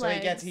 4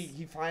 legs. legs. So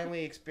he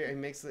finally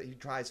he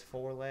tries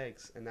 4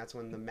 legs, and that's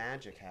when the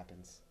magic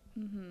happens.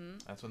 Mm-hmm.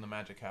 That's when the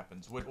magic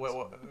happens.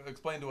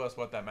 Explain to us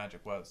what that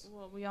magic was.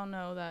 Well, we all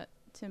know that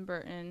Tim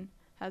Burton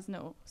has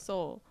no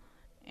soul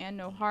and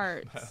no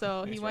heart,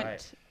 so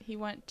he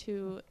went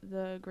to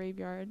the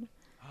graveyard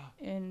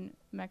in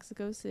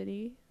Mexico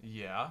City.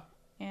 Yeah.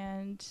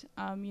 And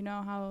you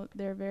know how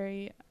they're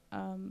very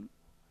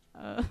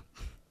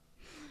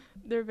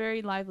they're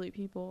very lively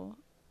people.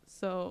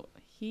 So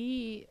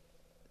he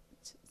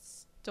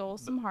stole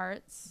some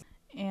hearts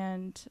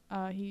and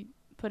he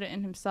put it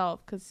in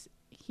himself because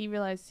he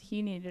realized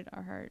he needed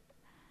a heart.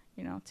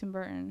 You know, Tim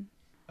Burton.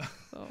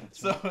 So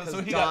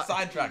he got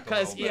sidetracked a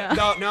little bit. Yeah.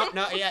 No,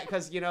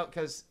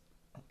 because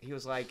he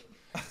was like,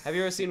 have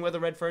you ever seen Where the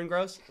Red Fern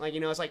Grows? Like,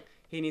 it's like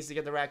he needs to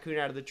get the raccoon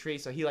out of the tree,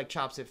 so he like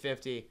chops it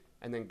 50,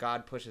 and then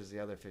God pushes the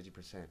other 50%.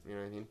 You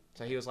know what I mean?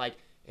 So he was like,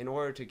 in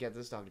order to get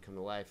this dog to come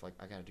to life, like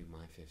I gotta do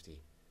my 50,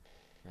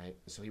 right?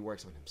 So he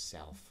works on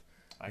himself.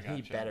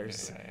 He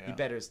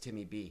betters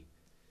Timmy B.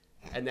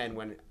 And then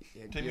when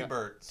Timmy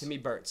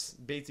Burt's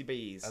Batesy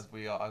Bees, as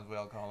we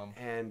all call him.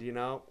 And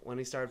when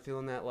he started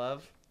feeling that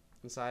love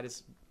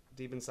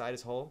deep inside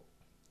his hole,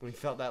 when he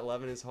felt that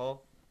love in his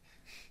hole,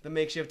 the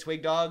makeshift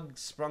twig dog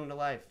sprung to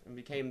life and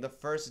became the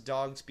first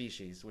dog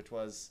species, which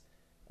was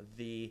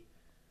the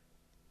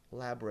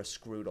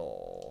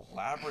Labrascroodle.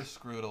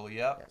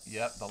 Yep. Yes.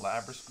 Yep. The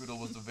Labrascroodle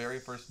was the very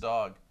first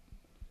dog.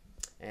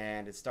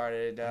 And it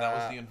started and that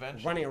was the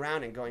invention. Running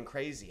around and going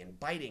crazy and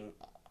biting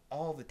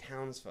all the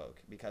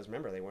townsfolk, because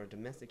remember, they weren't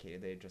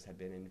domesticated, they just had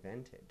been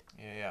invented.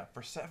 Yeah.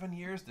 For 7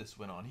 years this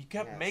went on. He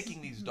kept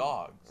making these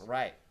dogs.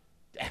 Right.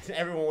 And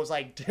everyone was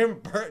like, Tim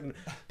Burton,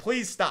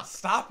 please stop.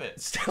 Stop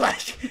it.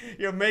 Like,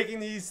 you're making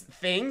these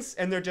things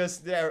and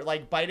they're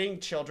like biting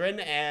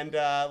children and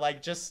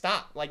like just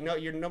stop. Like, no,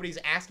 nobody's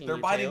asking you to.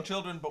 They're biting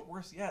children, but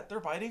worse yet, they're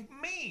biting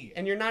me.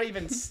 And you're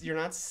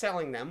not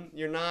selling them.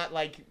 You're not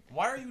like,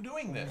 why are you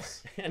doing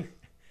this? And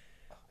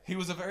he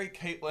was a very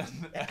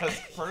Caitlyn as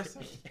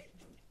person.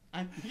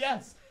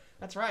 Yes,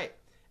 that's right.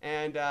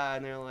 And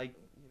they're like,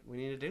 we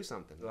need to do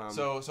something.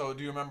 So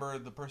do you remember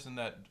the person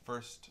that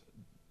first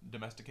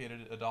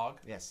domesticated a dog?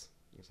 Yes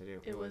I do.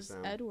 It was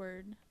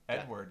Edward.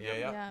 Edward,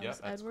 yeah, it was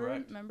that's Edward.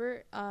 correct.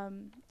 Remember,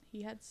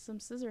 he had some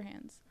scissor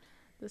hands.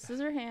 The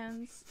scissor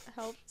hands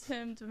helped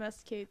him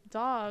domesticate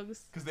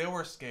dogs Because they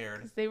were scared.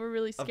 because they were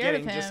really Of scared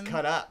getting of him. just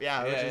cut up.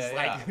 Yeah, which is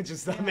like,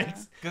 just that Yeah.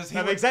 makes Because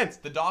makes sense.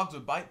 The dogs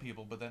would bite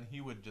people, but then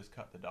he would just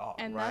cut the dog.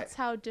 And Right. that's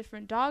how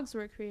different dogs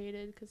were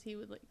created, because he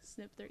would like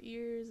snip their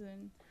ears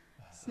and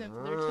snip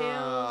their Ah,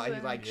 tails he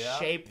and like Yeah,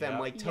 shape them yeah.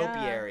 like Yeah.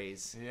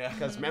 topiaries. Yeah.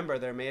 Because remember,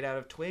 they're made out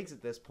of twigs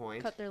at this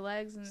point. cut their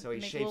legs and So he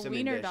make shapes little them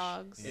wiener into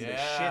dogs. into Yeah,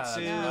 Shih that's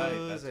Tzus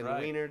right, that's and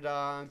right. wiener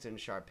dogs and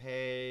Shar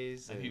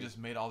Peis. And he just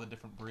made all the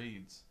different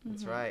breeds.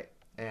 That's Mhm. right.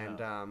 And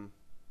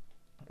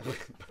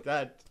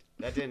that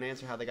didn't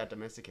answer how they got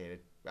domesticated.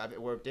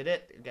 Or did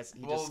it? I guess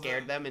he just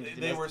scared them into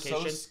They were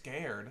domestication. so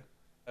scared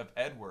of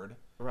Edward,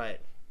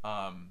 Right.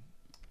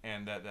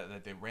 and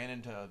that they ran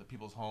into the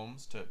people's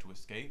homes to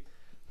escape,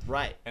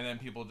 Right. and then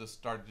people just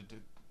started to.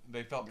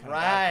 They felt kind of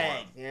bad Right.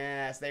 for him.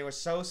 Yes. They were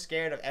so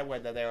scared of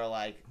Edward that they were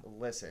like,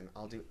 "Listen,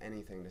 I'll do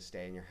anything to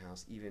stay in your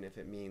house, even if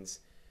it means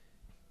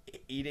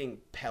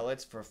eating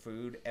pellets for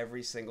food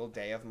every single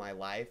day of my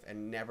life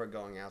and never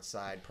going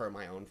outside per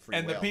my own free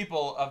And will." the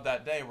people of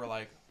that day were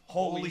like,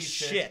 Holy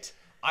shit.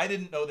 I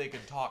didn't know they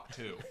could talk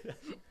too.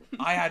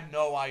 I had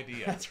no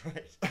idea. That's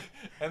right.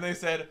 And they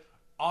said,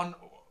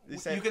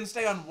 you can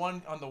stay on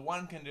the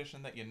one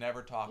condition that you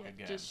never talk Yeah,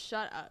 again. just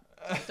shut up.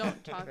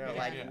 Don't talk They're again.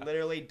 like, Yeah.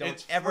 literally, don't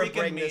It's ever freaking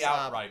bring me this out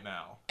up right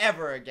now.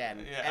 ever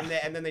again. Yeah.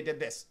 And then they did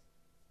this.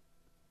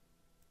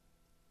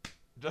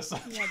 Just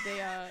like,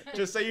 Yeah,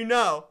 Just so you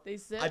know, they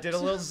zipped. I did a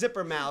little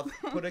zipper mouth,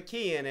 put a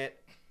key in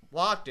it,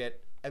 locked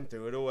it, and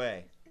threw it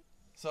away.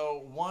 So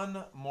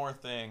one more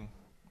thing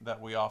that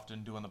we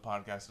often do on the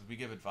podcast is we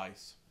give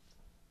advice.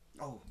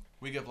 Oh.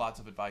 We give lots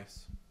of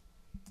advice.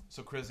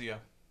 So Krizia,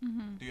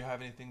 Mm-hmm. do you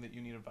have anything that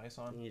you need advice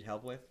You on? need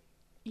help with?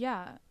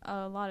 Yeah,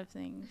 a lot of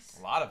things.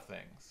 A lot of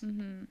things.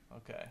 Mm-hmm.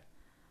 Okay.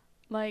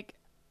 Like,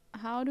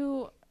 how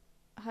do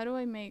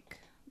I make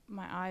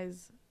my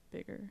eyes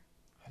bigger?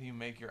 How do you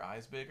make your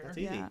eyes bigger? That's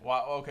easy. Yeah.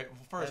 Why? Okay.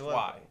 First, Well,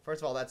 why?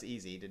 First of all, that's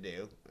easy to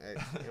do.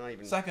 You don't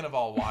even... Second of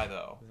all, why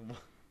though?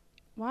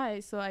 Why?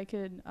 So I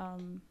could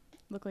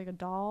look like a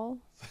doll.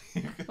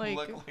 You can Like,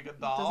 look like a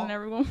doll. Doesn't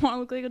everyone want to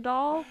look like a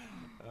doll?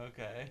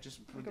 Okay. Just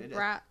Like put a it,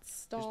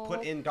 Bratz doll. just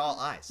put in doll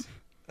eyes.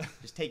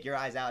 Just take your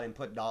eyes out and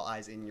put doll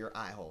eyes in your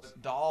eye holes.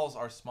 Dolls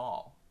are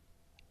small.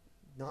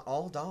 Not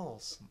all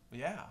dolls.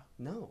 Yeah.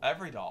 No.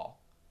 Every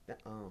doll.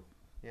 Oh,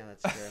 yeah,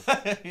 that's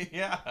true.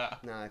 Yeah.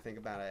 Now I think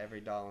about it, every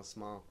doll is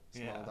small.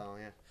 Small Yeah. doll,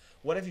 yeah.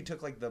 What if you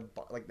took like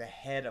the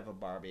head of a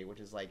Barbie, which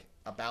is like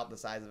about the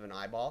size of an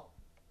eyeball,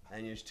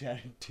 and you just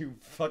had two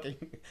fucking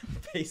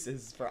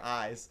faces for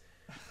eyes?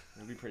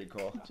 That'd be pretty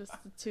cool. Just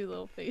the two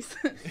little faces.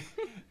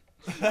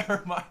 That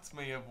reminds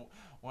me of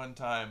one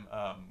time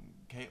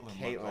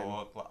Caitlin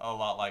looked a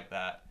lot like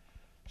that.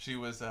 She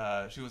was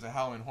at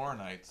Halloween Horror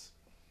Nights.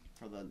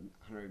 For the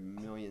 100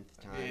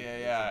 millionth time.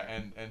 Yeah.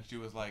 And she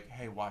was like,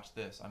 "Hey, watch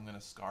this. I'm gonna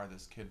scar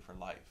this kid for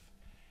life."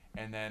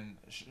 And then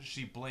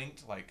she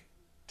blinked like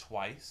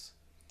twice,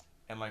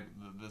 and like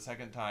the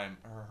second time,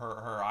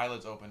 her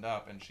eyelids opened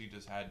up, and she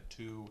just had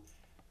two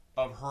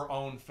of her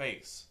own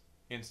face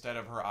instead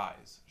of her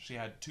eyes. She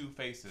had two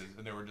faces,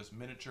 and they were just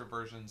miniature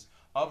versions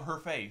of her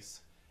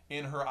face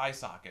in her eye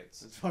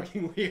sockets. It's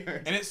fucking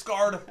weird. And it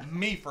scarred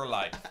me for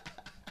life.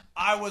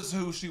 I was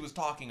who she was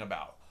talking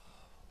about.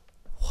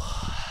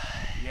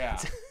 Yeah.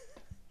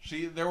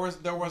 There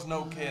was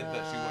no kid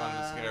that she wanted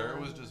to scare.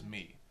 It was just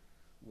me.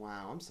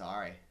 Wow, I'm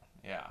sorry.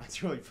 Yeah.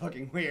 That's really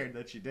fucking weird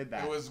that she did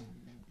that. It was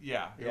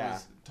Yeah.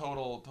 was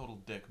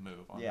total dick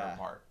move on her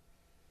part.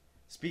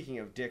 Speaking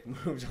of dick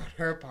moves on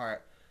her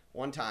part,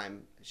 one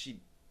time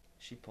she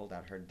pulled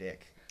out her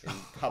dick in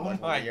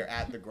public my when you're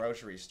at the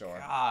grocery store.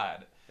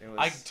 God. It was,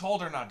 I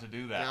told her not to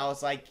do that. and I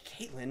was like,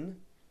 Caitlin,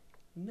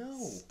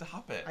 no.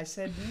 Stop it. I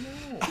said,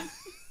 no.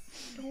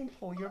 Don't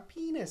pull your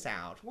penis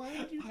out. Why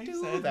would you I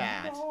do said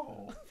that?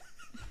 no.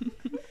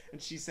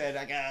 And she said,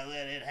 I gotta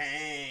let it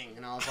hang.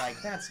 And I was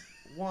like, that's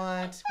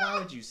what? Why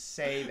would you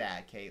say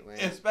that,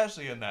 Caitlin?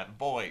 Especially in that I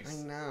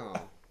voice. know.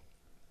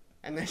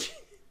 And then she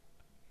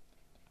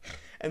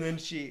And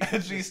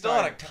she just still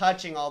had started a-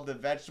 touching all the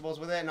vegetables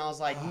with it, and I was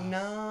like,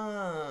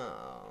 no.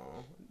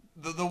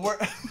 The word.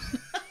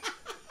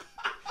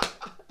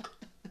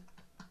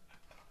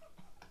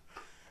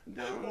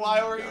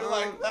 Why were you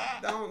like that?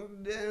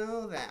 Don't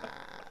do that.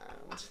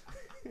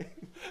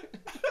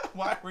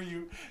 Why were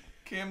you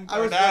Kim Kardashian I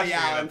was Woody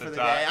at Allen the for the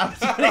time? day. I was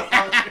Woody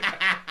Allen.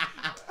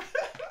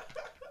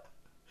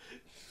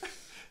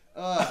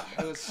 Ugh,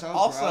 it was so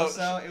Also, gross,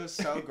 though. It was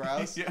so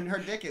gross. Yeah. And her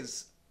dick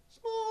is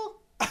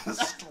small.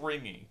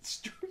 Stringy.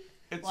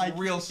 It's Like-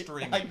 real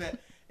stringy. Like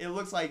it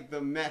looks like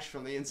the mesh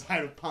from the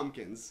inside of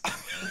pumpkins.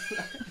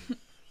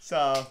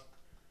 So,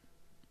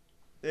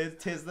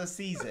 tis the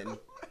season.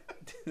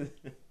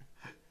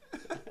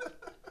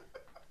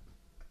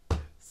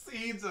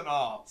 Seeds and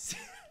all.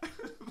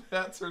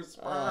 That's her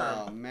sperm.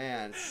 Oh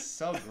man, it's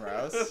so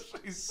gross.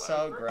 She's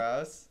So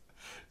gross.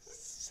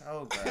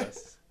 So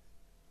gross.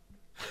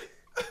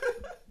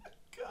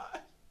 God.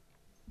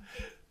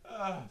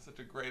 Such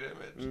a great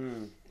image.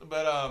 Mm.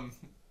 But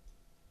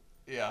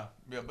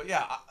but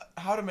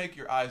how to make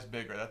your eyes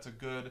bigger. That's a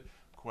good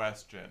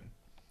question.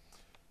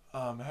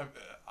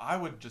 I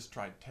would just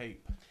try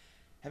tape.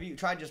 Have you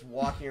tried just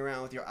walking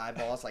around with your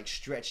eyeballs like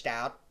stretched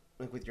out,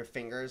 like with your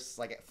fingers,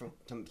 like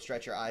to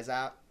stretch your eyes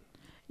out?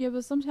 Yeah,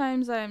 but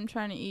sometimes I'm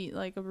trying to eat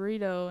like a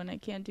burrito and I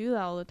can't do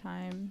that all the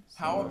time.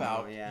 So. How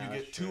about you that's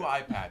get two true.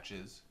 eye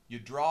patches, you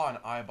draw an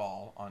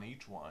eyeball on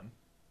each one,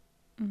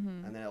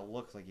 Mm-hmm. And then it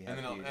looks like you have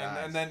and huge eyes.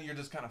 then, and then you're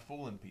just kind of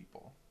fooling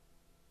people.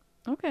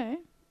 Okay.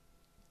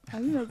 I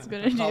think that's a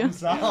good idea. Problem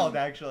solved,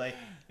 actually.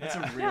 That's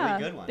Yeah. a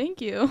really good one. Thank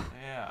you.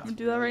 Yeah. I'm gonna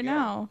do that really right good.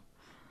 now.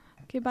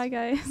 Okay, bye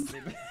guys.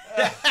 There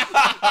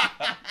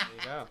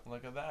you go.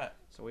 Look at that.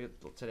 So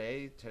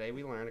today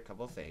we learned a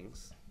couple of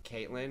things.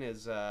 Caitlin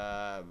is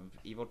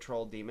evil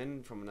troll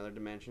demon from another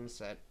dimension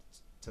set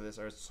to this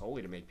earth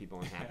solely to make people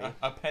unhappy.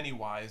 A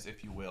Pennywise,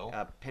 if you will.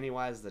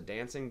 Pennywise the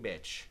dancing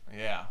bitch,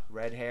 Yeah.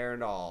 red hair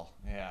and all.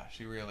 Yeah,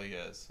 she really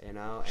is. You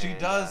know. She and,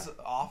 does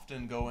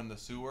often go in the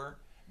sewer.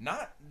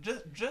 Not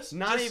just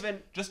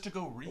even just to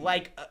go read.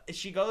 like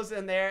she goes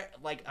in there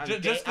like on,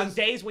 on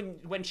days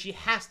when she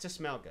has to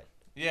smell good.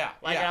 Yeah.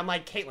 Like yeah. and I'm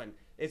like, Caitlin,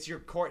 it's your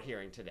court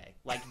hearing today.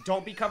 Like,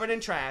 don't be covered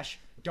in trash.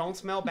 Don't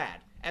smell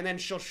bad. And then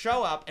she'll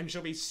show up and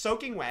she'll be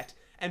soaking wet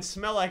and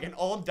smell like an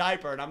old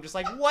diaper. And I'm just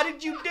like, what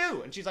did you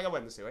do? And she's like, I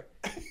went in the sewer.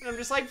 And I'm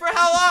just like, for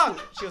how long?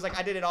 She was like,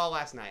 I did it all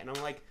last night. And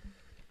I'm like,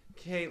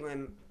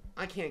 Caitlin,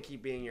 I can't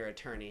keep being your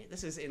attorney.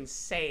 This is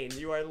insane.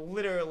 You are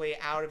literally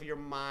out of your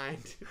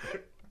mind.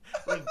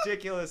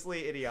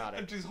 Ridiculously idiotic.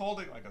 And she's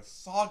holding like a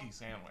soggy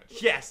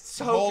sandwich. Yes,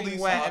 soaking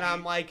wet. Soggy. And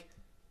I'm like,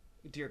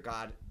 dear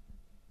God,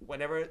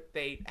 whenever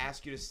they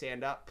ask you to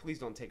stand up, please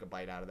don't take a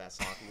bite out of that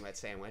soaking wet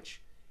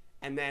sandwich.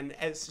 And then,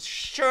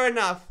 sure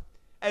enough,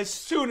 as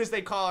soon as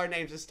they call her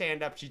names to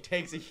stand up, she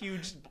takes a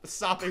huge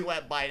sopping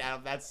wet bite out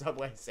of that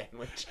Subway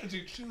sandwich. And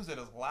she chews it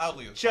as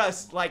loudly as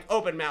Just possible. like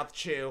open mouth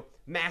chew,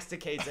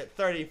 masticates it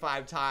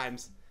 35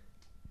 times,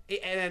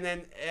 and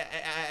then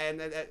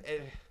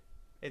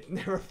it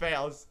never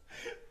fails.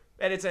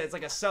 And it's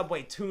like a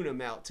Subway tuna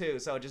melt too,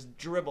 so it just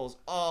dribbles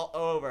all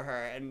over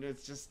her, and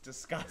it's just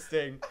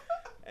disgusting.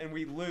 And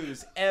we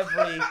lose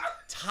every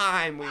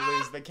time we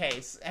lose the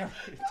case.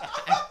 Every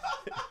time.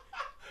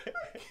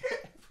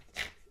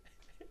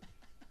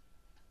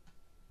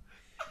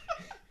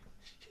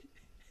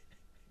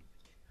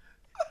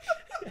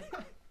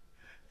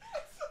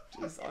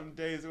 Just on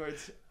days where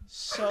it's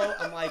so,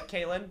 I'm like,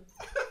 Caitlin,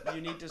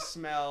 you need to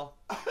smell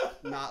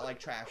not like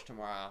trash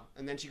tomorrow.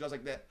 And then she goes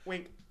like that,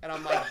 wink, and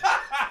I'm like,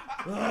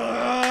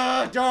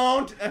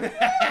 don't. I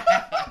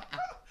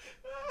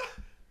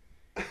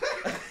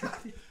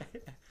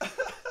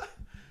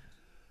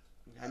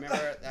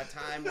remember that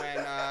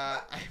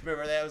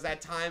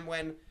time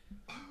when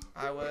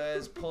I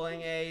was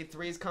pulling a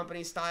Three's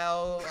Company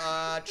style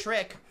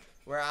trick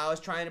where I was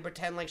trying to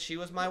pretend like she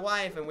was my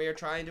wife and we were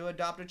trying to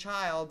adopt a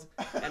child.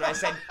 And I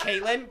said,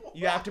 Caitlin,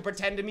 you have to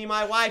pretend to be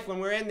my wife when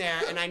we're in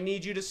there, and I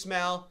need you to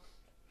smell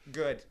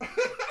good.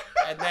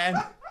 And then,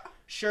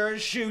 sure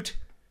as shoot,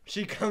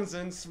 she comes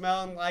in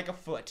smelling like a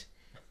foot.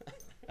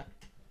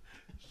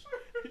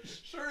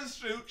 Sure as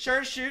shoot. Sure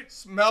as shoot.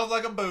 Smells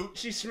like a boot.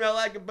 She smelled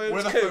like a boot.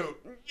 With a boot.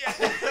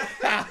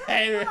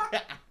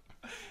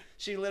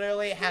 She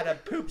literally had a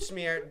poop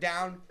smear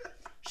down.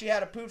 She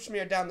had a poop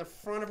smear down the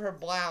front of her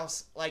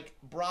blouse like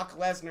Brock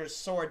Lesnar's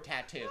sword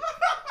tattoo.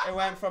 It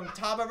went from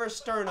top of her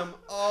sternum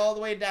all the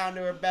way down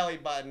to her belly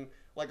button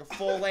like a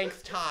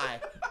full-length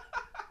tie.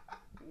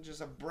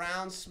 Just a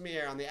brown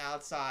smear on the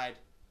outside.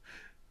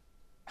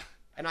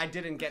 And I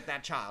didn't get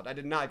that child. I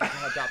did not get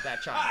to adopt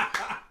that child.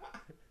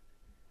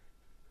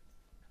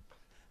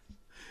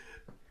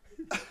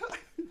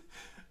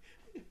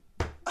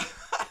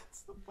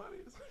 That's the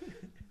funniest.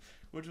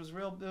 Which was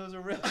real. It was a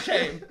real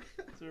shame.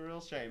 It's a real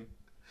shame.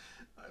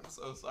 I'm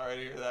so sorry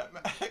to hear that,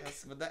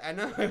 Max. I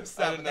know it was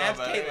I didn't know that's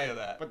about Caitlin, any of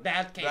that. but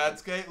that's Caitlin.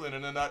 That's Caitlin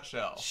in a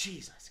nutshell.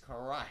 Jesus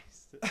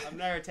Christ! I'm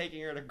never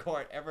taking her to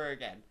court ever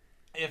again.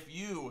 If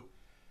you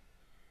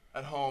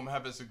at home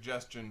have a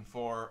suggestion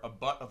for a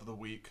butt of the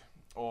week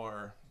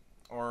or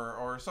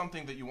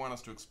something that you want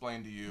us to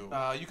explain to you,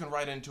 you can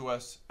write into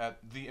us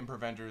at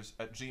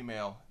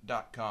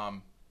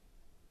theimprovengers@gmail.com.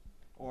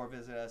 Or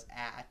visit us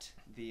at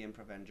The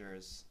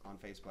Improvengers on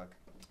Facebook.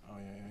 Oh,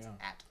 yeah.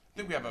 At I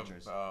think we have an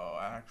Improvengers.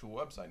 actual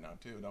website now,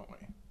 too, don't we?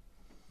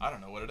 I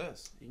don't know what it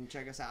is. You can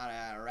check us out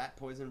at Rat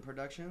Poison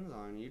Productions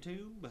on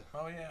YouTube.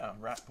 Oh, yeah.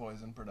 Rat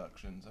Poison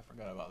Productions. I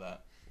forgot about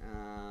that.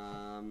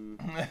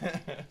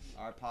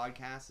 Our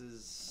podcast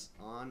is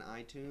on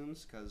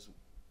iTunes because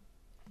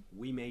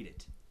we made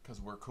it.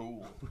 Because we're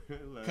cool.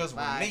 Because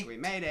we're neat. we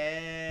made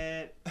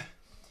it.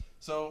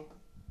 So,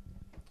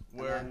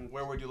 where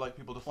would you like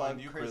people to find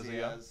you,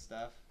 Krizia?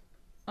 Stuff.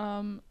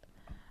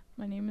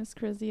 My name is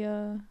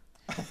Krizia.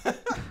 I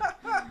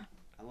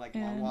like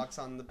long walks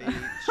on the beach.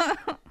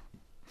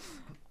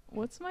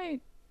 What's my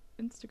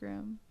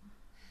Instagram?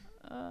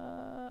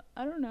 I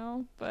don't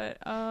know, but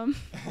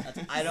That's,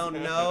 I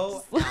don't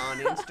know on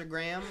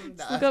Instagram.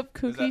 just look up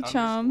Kooky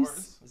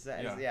Chums.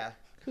 Yeah.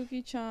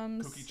 Kooky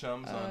Chums. Kooky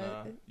Chums on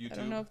YouTube. I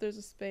don't know if there's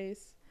a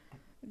space.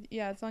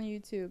 Yeah, it's on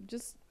YouTube.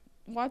 Just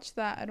watch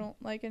that. I don't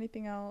like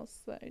anything else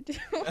that I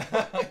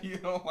do. You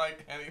don't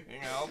like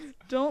anything else?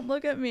 Don't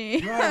look at me.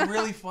 You had a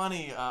really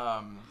funny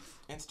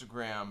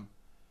Instagram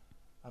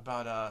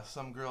about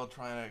some girl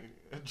trying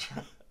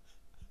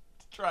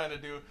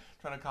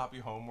to copy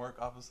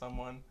homework off of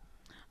someone.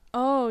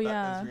 Oh, That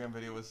yeah. Instagram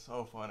video was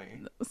so funny.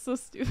 So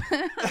stupid.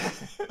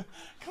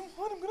 Come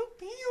on, I'm gonna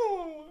be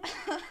you.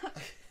 I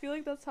feel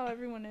like that's how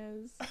everyone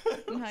is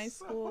in high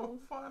school.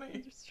 So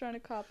funny. Just trying to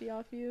copy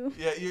off you.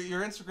 Yeah,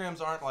 your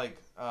Instagrams aren't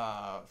like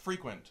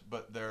frequent,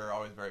 but they're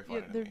always very funny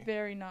Yeah, to they're me.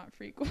 very not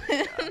frequent.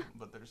 Yeah,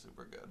 but they're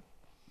super good.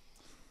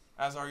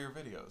 As are your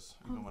videos,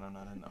 even when I'm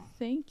not in them.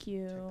 Thank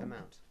you. Check them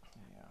out.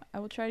 Yeah. I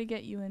will try to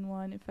get you in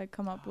one if I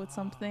come up with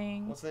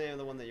something. What's the name of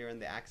the one that you're in,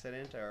 the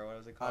accident, or what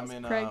was it called? I'm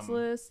in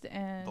Craigslist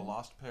and the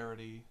Lost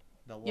Parody.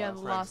 The Lost, yeah, the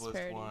Lost Craigslist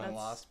Parody. one. the That's,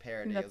 Lost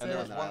Parody. that's is the it. And there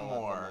was that I one love the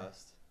more.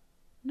 most.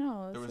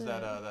 no, There was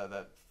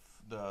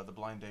that's the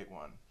blind date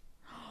one.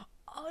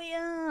 Oh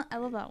yeah, I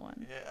love that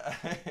one.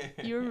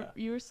 Yeah.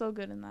 You were so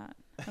good in that.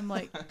 I'm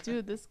like,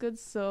 dude, this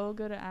kid's so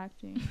good at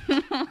acting.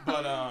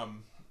 But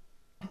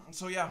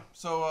so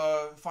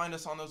find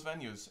us on those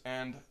venues,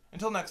 and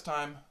until next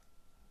time,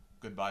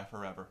 goodbye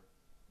forever.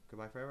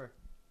 Goodbye forever.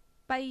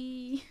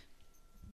 Bye.